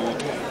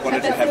who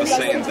wanted to have a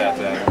say in that.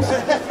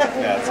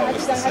 Yeah, it's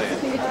always the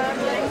same.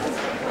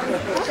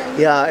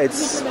 Yeah,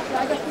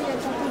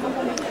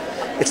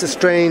 it's a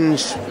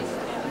strange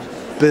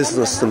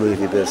business, the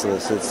movie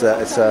business. It's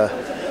a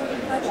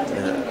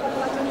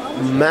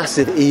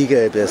massive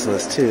ego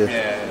business too.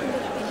 Yeah.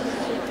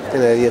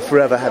 You're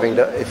forever having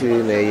to, if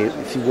you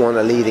want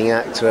a leading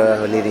actor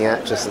or a leading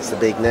actress that's a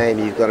big name,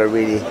 you've got to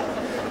really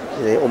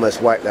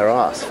almost wipe their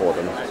ass for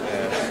them.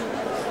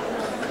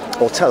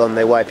 Or tell them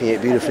they're wiping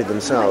it beautifully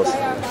themselves.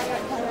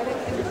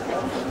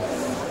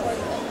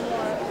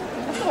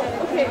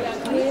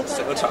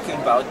 So we're talking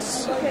about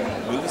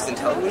movies and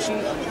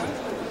television.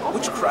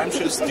 Which crime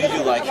shows do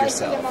you like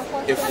yourself,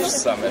 if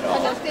some at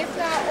all?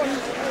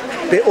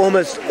 They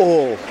almost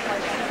all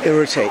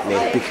irritate me,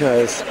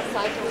 because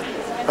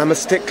I'm a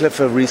stickler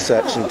for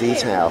research and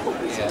detail,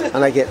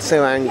 and I get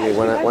so angry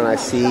when I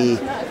see.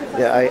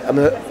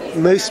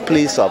 Most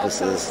police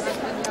officers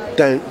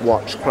don't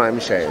watch crime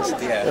shows,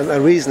 and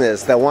the reason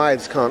is their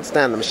wives can't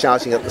stand them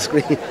shouting at the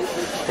screen,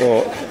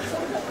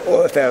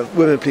 or if they're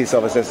women police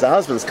officers, their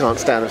husbands can't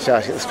stand them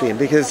shouting at the screen,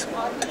 because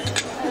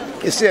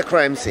you see a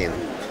crime scene.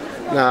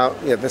 Now,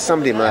 there's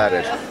somebody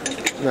murdered.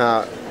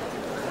 Now,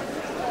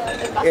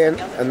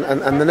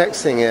 and the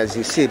next thing is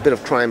you see a bit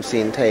of crime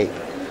scene tape,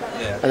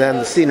 and then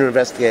the senior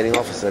investigating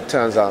officer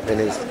turns up in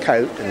his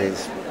coat and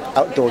his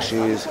outdoor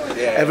shoes.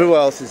 Everyone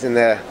else is in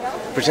their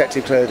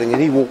protective clothing,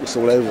 and he walks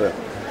all over.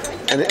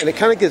 And it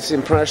kind of gives the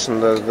impression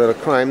that a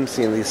crime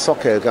scene, these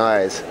Socko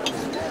guys,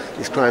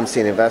 these crime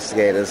scene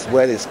investigators,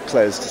 wear these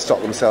clothes to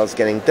stop themselves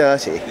getting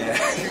dirty.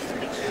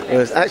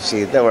 Whereas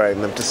actually they're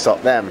wearing them to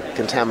stop them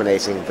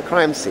contaminating the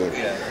crime scene.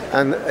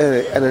 And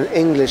an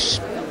English,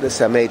 let's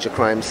say a major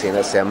crime scene,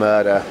 let's say a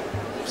murder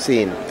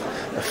scene,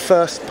 the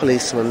first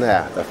policeman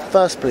there,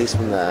 first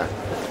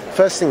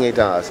thing he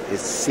does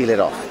is seal it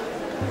off.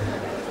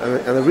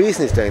 And the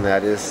reason he's doing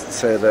that is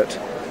so that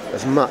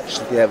as much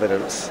of the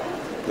evidence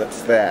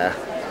that's there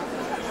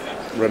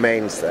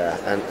remains there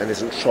and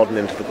isn't trodden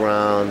into the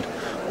ground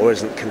or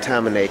isn't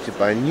contaminated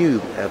by new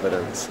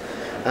evidence.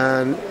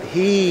 And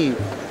he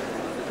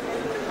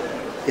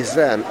is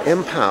then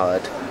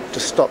empowered to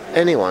stop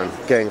anyone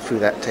going through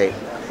that tape,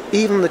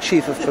 even the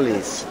chief of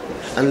police,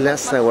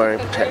 unless they're wearing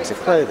protective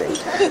clothing.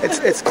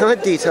 It's kind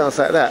of details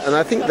like that, and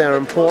I think they're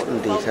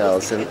important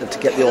details to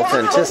get the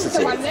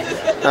authenticity.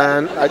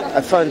 And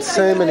I find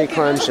so many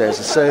crime shows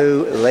are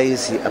so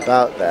lazy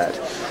about that.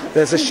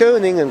 There's a show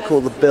in England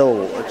called The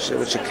Bill,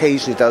 which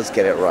occasionally does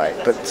get it right,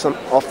 but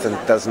often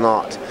does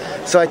not.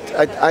 So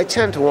I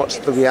tend to watch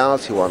the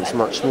reality ones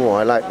much more.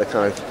 I like the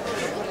kind of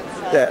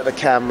the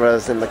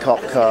cameras in the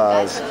cop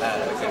cars.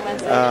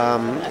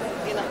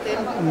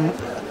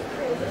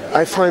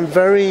 I find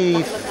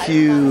very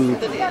few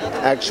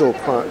actual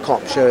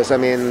cop shows. I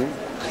mean,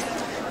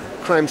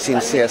 crime scene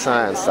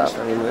CSI and stuff.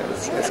 I mean,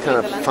 it's kind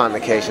of fun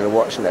occasionally to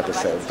watch an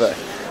episode, but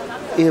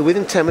you know,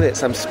 within 10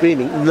 minutes I'm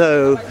screaming,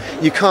 no,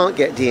 you can't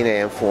get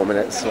DNA in 4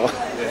 minutes.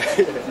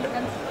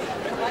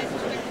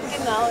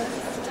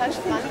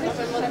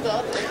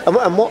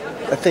 And what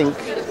I think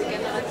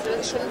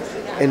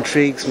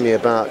intrigues me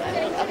about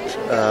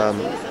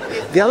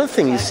the other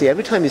thing you see,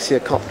 every time you see a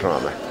cop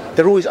drama,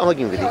 they're always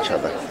arguing with each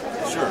other.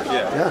 Sure,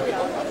 yeah.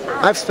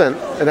 I've spent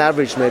an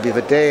average maybe of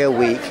a day a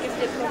week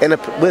in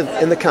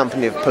the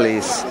company of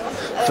police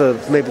for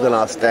maybe the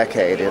last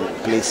decade, in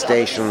police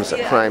stations,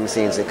 at crime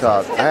scenes, in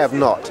cars. I have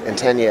not, in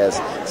 10 years,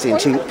 seen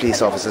two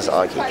police officers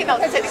argue.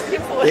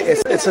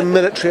 It's a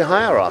military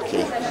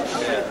hierarchy.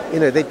 You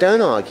know, they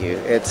don't argue.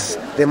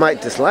 They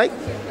might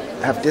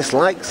have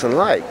dislikes and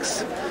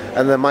likes,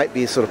 and there might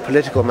be sort of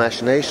political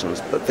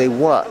machinations, but they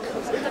work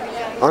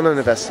on an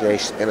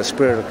investigation in a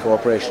spirit of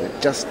cooperation.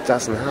 It just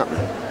doesn't happen.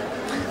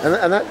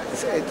 And that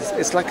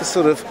it's like a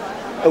sort of,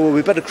 oh, well,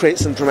 we better create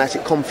some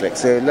dramatic conflict,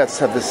 so let's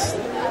have this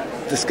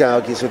guy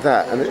argues with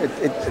that. And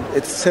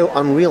it's so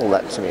unreal,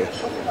 that, to me.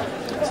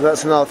 So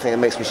that's another thing that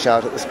makes me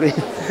shout at the screen.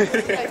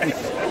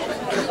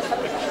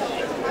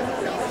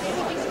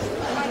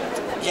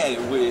 Yeah,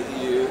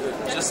 you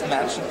just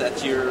mentioned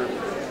that you're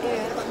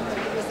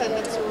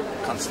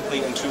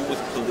constantly in tune with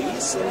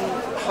police. And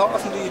how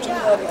often do you do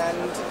that,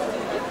 and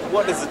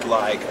what is it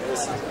like?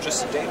 Is it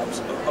just a day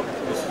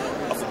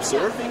of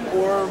observing,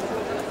 or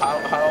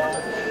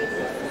how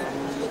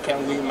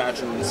can we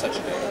imagine such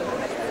a day?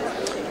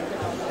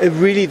 It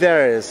really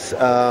varies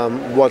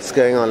what's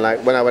going on.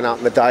 Like when I went out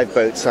in the dive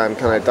boats, I'm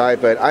kind of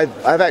dive boat.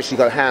 I've actually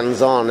got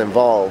hands-on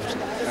involved.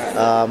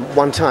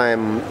 One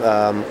time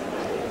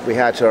we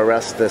had to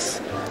arrest this.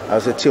 I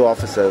was with two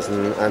officers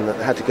and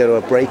had to go to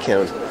a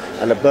break-in,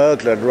 and a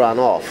burglar had run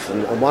off.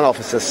 And one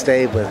officer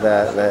stayed with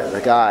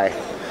the guy,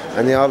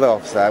 and the other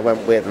officer I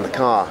went with in the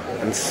car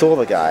and saw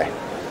the guy,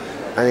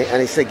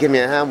 and he said, "Give me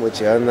a hand, would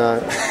you?"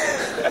 And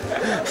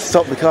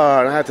stopped the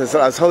car, and I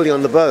was holding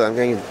on the boat. I'm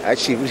going,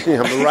 actually,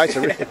 I'm right.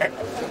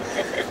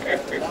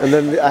 And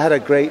then I had a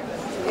great.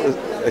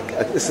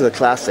 This is a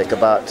classic.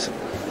 About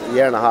a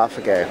year and a half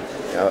ago,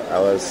 I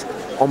was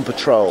on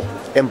patrol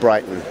in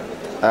Brighton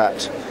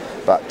at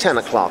about 10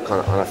 o'clock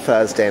on a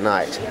Thursday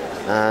night,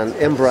 and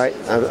in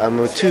Brighton, I'm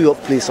with two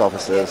police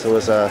officers. There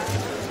was a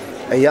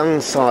young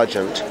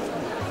sergeant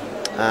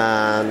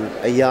and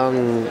a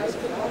young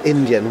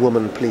Indian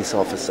woman police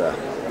officer,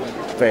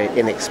 very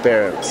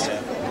inexperienced.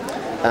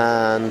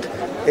 And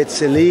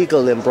it's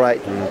illegal in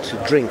Brighton to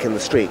drink in the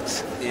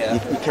streets. Yeah.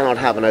 You cannot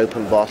have an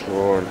open bottle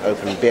or an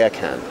open beer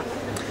can.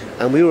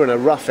 And we were in a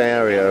rough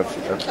area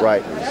of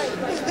Brighton,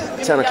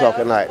 10 o'clock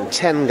at night, and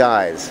 10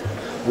 guys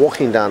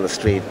walking down the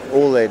street,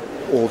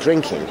 all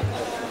drinking.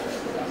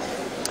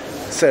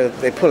 So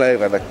they pull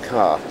over the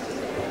car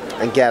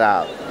and get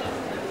out,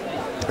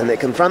 and they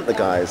confront the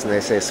guys, and they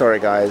say, "Sorry,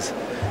 guys."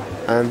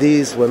 And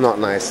these were not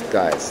nice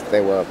guys.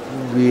 They were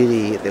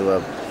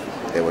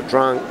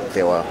drunk.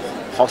 They were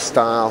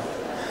hostile.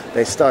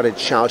 They started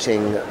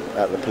shouting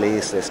at the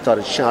police. They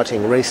started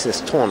shouting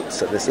racist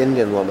taunts at this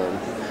Indian woman,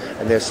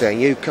 and they were saying,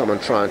 "You come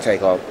and try and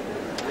take off."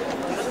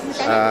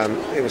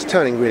 It was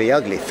turning really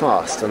ugly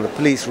fast, and the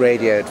police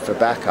radioed for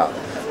backup,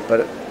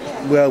 but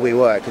where we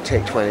were, it could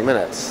take 20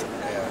 minutes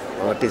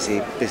on a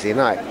busy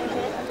night,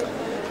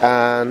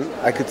 and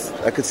I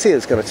could see it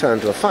was going to turn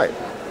into a fight.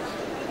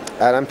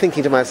 And I'm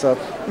thinking to myself,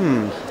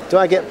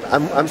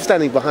 I'm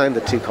standing behind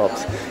the two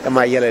cops in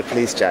my yellow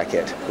police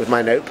jacket with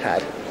my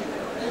notepad,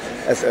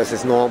 as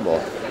is normal.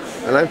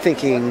 And I'm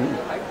thinking,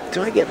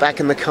 do I get back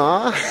in the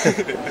car?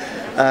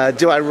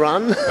 Do I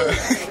run?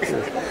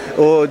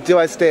 Or do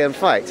I stay and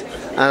fight?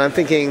 And I'm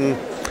thinking,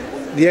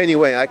 the only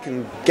way I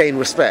can gain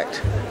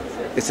respect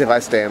is if I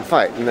stay and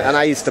fight. And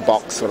I used to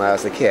box when I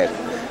was a kid.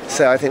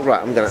 So I think, right,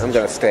 I'm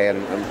gonna stay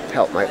and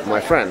help my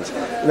friends.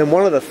 And then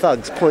one of the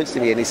thugs points to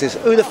me and he says,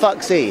 "Who the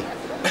fuck's he?"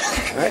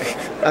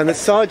 And the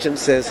sergeant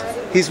says,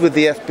 he's with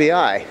the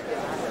FBI.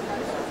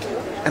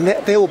 And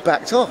they all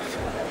backed off.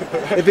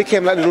 They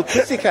became like little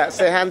pussycats.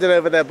 They handed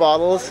over their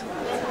bottles.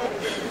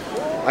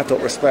 I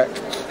thought respect.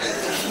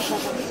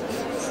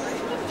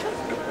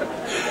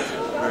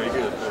 Very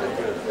good, very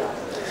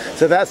good.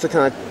 So that's the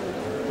kind of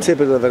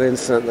typical of an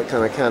incident that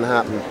kind of can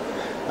happen.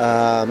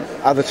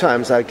 Other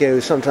times I go,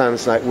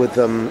 sometimes like with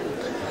them,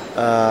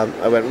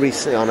 I went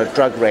recently on a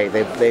drug raid.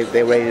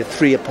 They raided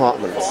 3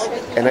 apartments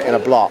in a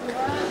block,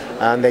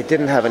 and they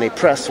didn't have any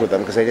press with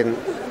them because they didn't.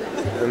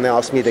 And they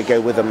asked me to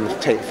go with them to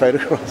take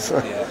photographs,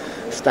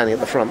 standing at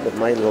the front with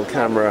my little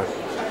camera.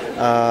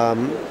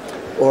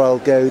 Or I'll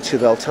go to,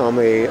 they'll tell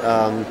me,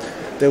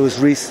 there was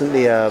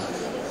recently a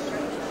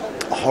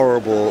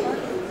horrible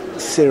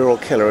serial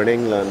killer in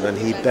England, and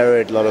he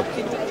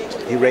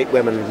raped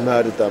women and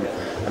murdered them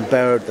and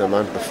buried them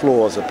under the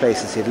floors of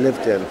places he'd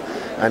lived in.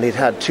 And he'd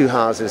had 2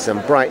 houses in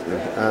Brighton,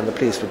 and the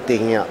police were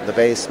digging out the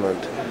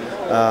basement.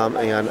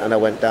 And I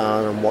went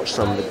down and watched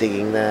some of the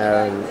digging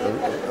there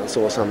and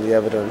saw some of the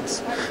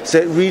evidence. So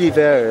it really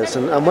varies.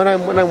 And when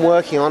I'm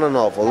working on a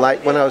novel,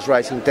 like when I was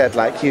writing Dead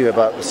Like You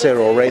about the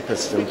serial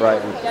rapist in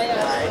Brighton,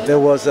 there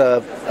was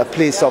a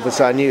police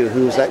officer I knew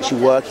who was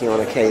actually working on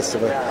a case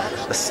of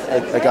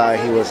a guy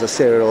who was a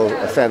serial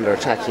offender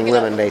attacking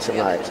women late at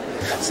night.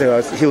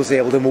 So he was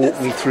able to walk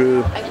me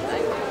through,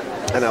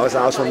 and I was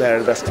out on their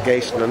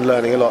investigation and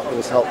learning a lot that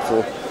was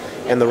helpful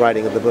in the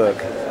writing of the book.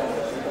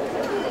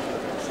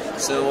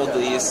 So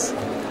these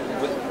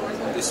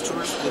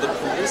tours with the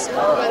police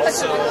are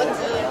also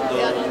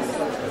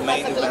the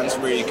main events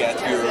where you get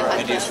your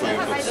ideas for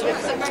your books?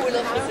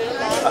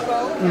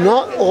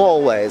 Not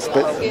always,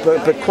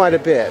 but quite a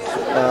bit.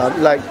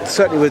 Like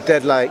certainly with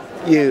Dead Like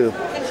You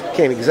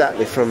came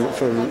exactly from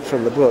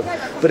the book.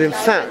 But in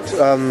fact,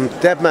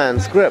 Dead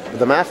Man's Grip,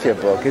 the Mafia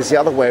book, is the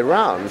other way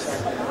around.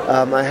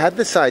 I had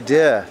this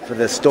idea for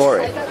this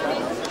story,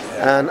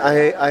 and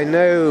I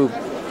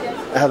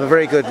have a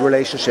very good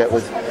relationship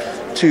with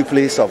 2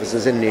 police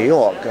officers in New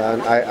York,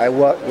 and I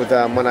worked with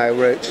them when I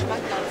wrote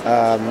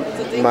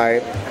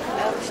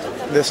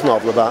this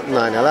novel about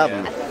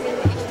 9/11.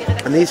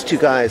 And these 2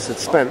 guys had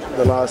spent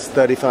the last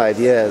 35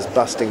 years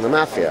busting the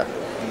mafia.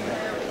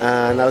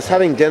 And I was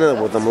having dinner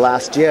with them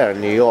last year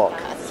in New York,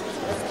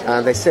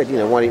 and they said,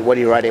 what are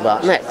you writing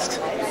about next?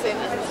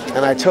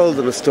 And I told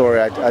them a story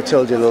I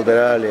told you a little bit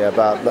earlier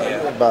about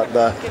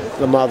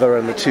the mother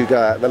and the 2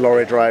 guys, the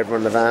lorry driver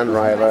and the van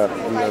driver,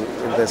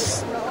 and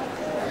this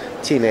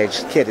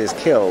teenage kid is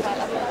killed,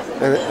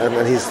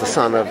 and he's the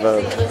son of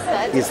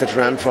he's the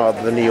grandfather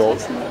of the New York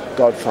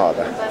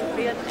Godfather.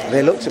 And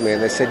they looked at me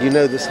and they said,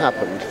 this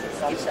happened?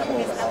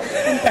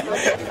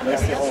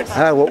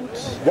 And I went,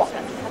 what?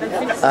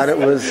 And it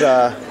was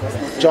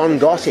John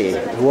Gotti,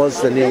 who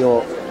was the New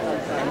York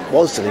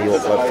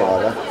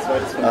Godfather,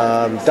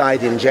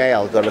 died in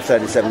jail, got a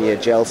 37-year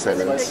jail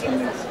sentence,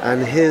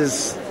 and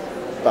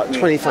about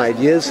 25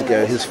 years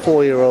ago, his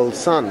 4-year-old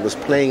son was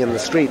playing in the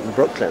street in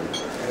Brooklyn,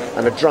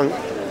 and a drunk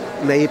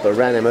neighbor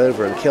ran him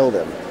over and killed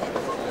him.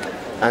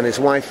 And his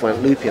wife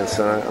went loopy and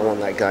said, I want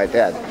that guy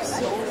dead.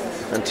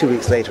 And 2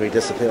 weeks later he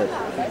disappeared.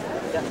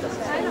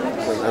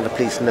 And the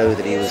police know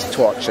that he was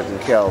tortured and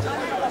killed.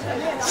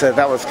 So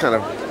that was kind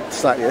of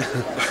slightly...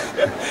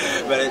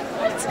 But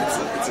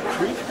it's a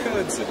creepy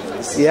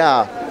coincidence.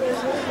 Yeah.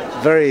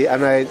 Very,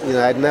 and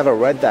I'd never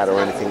read that or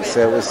anything, so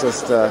it was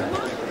just...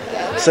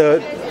 so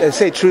they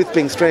say truth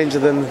being stranger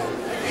than...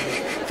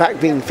 fact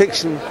being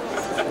fiction...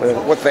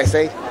 What do they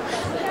say?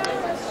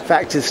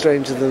 Fact is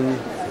stranger than...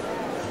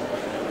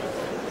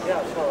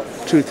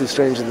 Truth is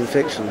stranger than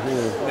fiction.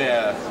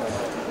 Yeah.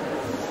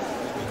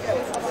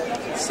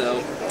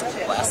 So,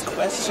 last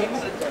question.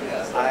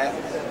 I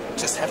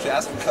just have to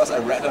ask because I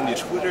read on your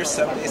Twitter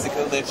some days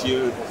ago that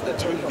you're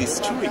doing these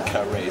touring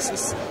car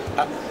races.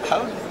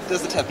 How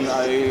does it happen?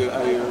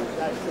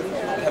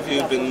 Have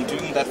you been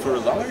doing that for a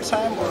longer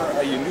time, or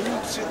are you new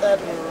to that?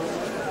 Or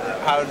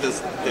how did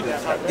it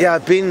happen? Yeah,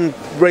 I've been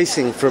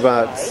racing for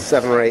about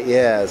 7 or 8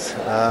 years.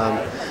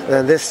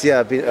 And this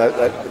year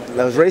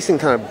I was racing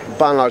kind of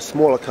by and large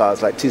smaller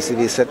cars like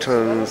 2CV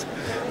Citroens.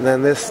 And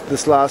then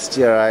this last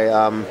year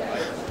a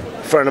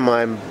friend of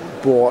mine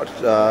bought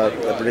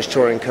a British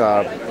touring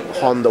car,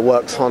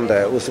 Works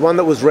Honda. It was the one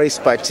that was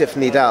raced by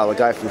Tiffany Dahl, a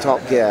guy from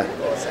Top Gear.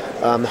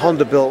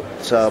 Honda built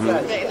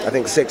I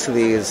think 6 of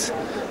these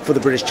for the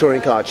British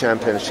Touring Car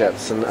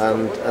Championships, and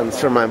a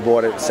friend of mine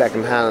bought it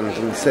second hand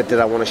and said, did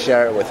I want to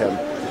share it with him?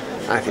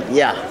 And I said,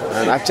 yeah.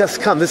 And I've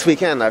just come this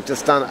weekend.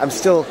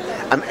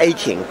 I'm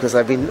aching because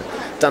I've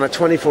done a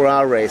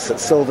 24-hour race at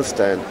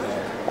Silverstone,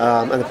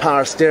 and the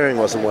power steering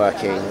wasn't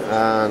working,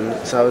 and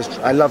so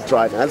I love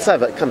driving. That's how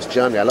it comes to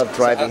Germany. I love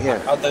driving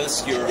here. Are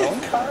those your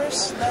own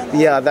cars?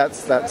 Yeah,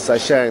 that's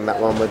sharing that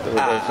one with a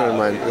friend of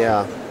mine.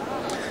 Yeah.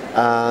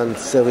 And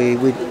so I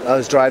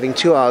was driving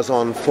 2 hours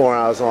on, 4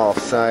 hours off.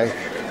 So I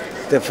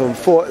did from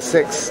 4 to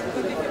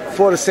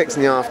 6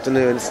 in the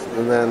afternoon,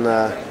 and then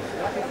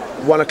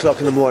 1 o'clock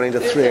in the morning to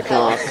 3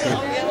 o'clock,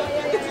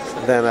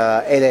 then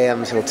 8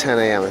 a.m. till 10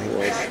 a.m. I think it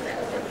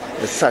was.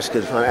 It's such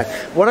good fun.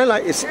 What I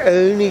like, it's the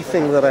only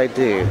thing that I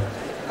do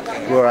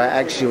where I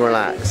actually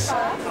relax.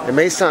 It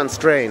may sound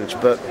strange,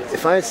 but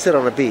if I sit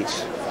on a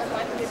beach,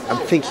 I'm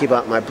thinking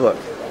about my book.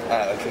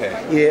 Okay.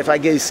 Yeah, if I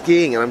go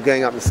skiing and I'm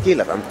going up the ski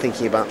lift, I'm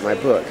thinking about my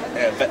book.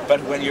 Yeah,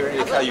 but when you're in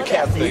your car, you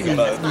can't think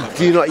about it.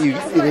 Do you not?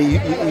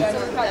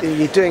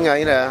 You're doing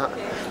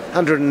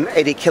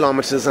 180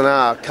 kilometers an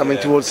hour coming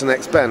towards the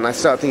next bend. I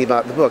start thinking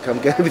about the book. I'm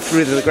going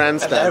through to the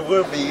grandstand. And that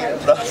will be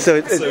not so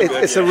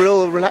it's a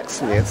real relax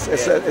for me.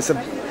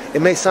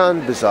 It may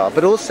sound bizarre,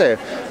 but also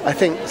I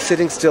think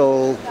sitting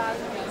still,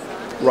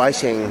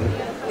 writing,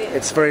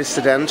 it's very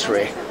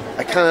sedentary.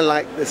 I kind of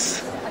like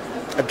this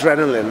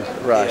adrenaline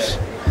rush.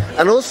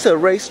 And also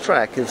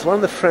racetrack is one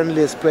of the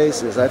friendliest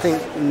places, I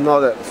think,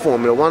 not at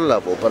Formula One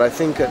level, but I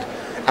think at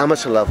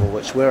amateur level,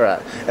 which we're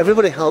at.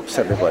 Everybody helps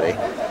everybody.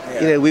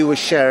 You know, we were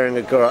sharing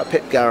a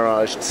pit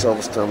garage at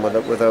Silverstone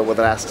with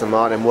an Aston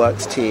Martin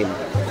Works team.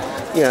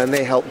 You know, and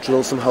they helped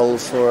drill some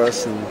holes for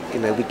us, and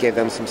you know, we gave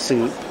them some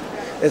soup.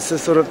 It's a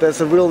sort of,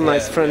 there's a real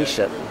nice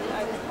friendship.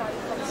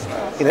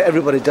 You know,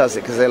 everybody does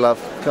it because they love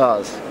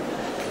cars.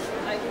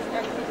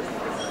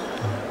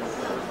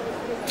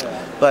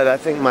 But I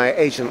think my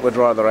agent would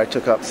rather I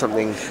took up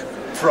something,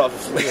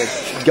 probably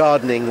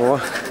gardening or.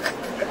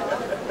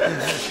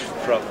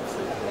 Probably.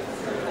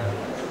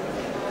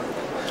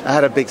 I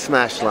had a big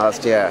smash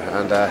last year,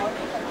 and I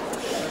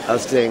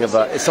was doing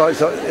about.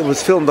 It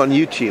was filmed on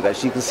YouTube.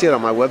 Actually, you can see it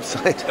on my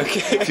website.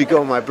 Okay. If you go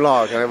on my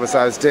blog, and I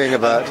was doing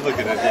about. Look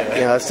at it.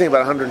 Yeah, I was doing about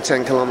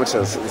 110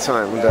 kilometers at the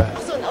time,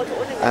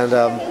 and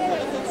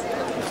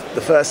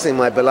the first thing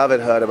my beloved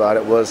heard about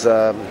it was.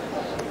 There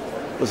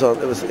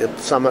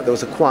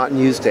was a quiet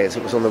news day,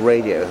 so it was on the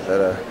radio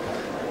that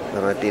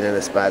I'd been in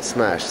this bad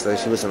smash. So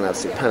she was in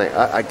absolute panic.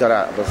 I got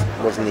out,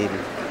 wasn't even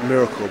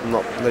miracle,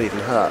 not even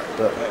hurt,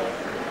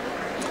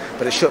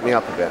 but it shook me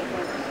up a bit.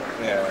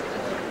 Yeah.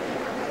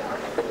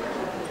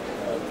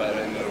 But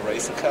in a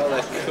racing car,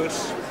 that could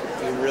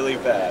be really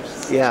bad.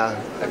 Yeah.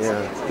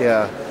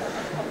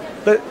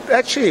 But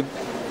actually,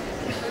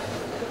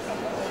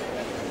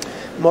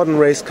 modern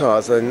race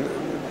cars and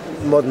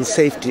modern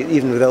safety,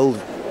 even with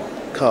old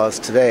cars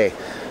today,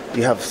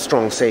 you have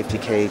strong safety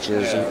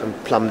cages and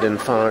plumbed in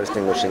fire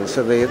extinguishing,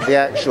 so the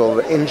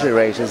actual injury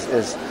rate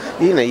is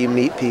you know, you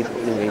meet people,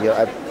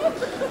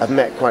 I've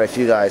met quite a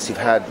few guys who've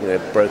had, you know,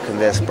 broken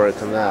this,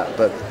 broken that,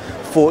 but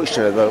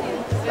fortunately the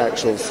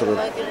actual sort of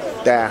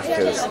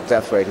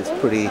death rate is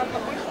pretty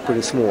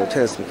small. It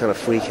tends to be kind of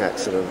freak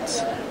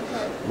accidents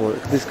more,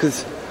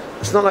 because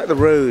it's not like the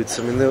roads.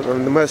 I mean, the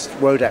most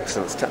road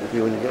accidents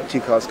technically when you've got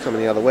two cars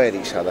coming the other way at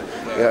each other.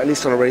 You know, at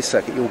least on a race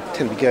circuit, you'll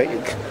tend to be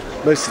going,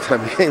 most of the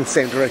time, you're going in the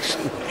same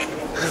direction.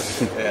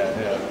 Yeah,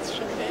 that's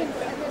true.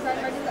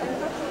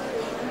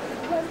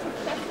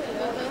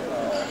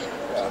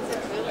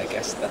 I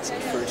guess that's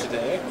it for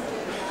today.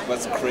 It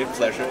was a great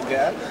pleasure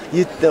again.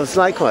 That was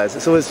likewise.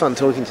 It's always fun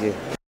talking to you.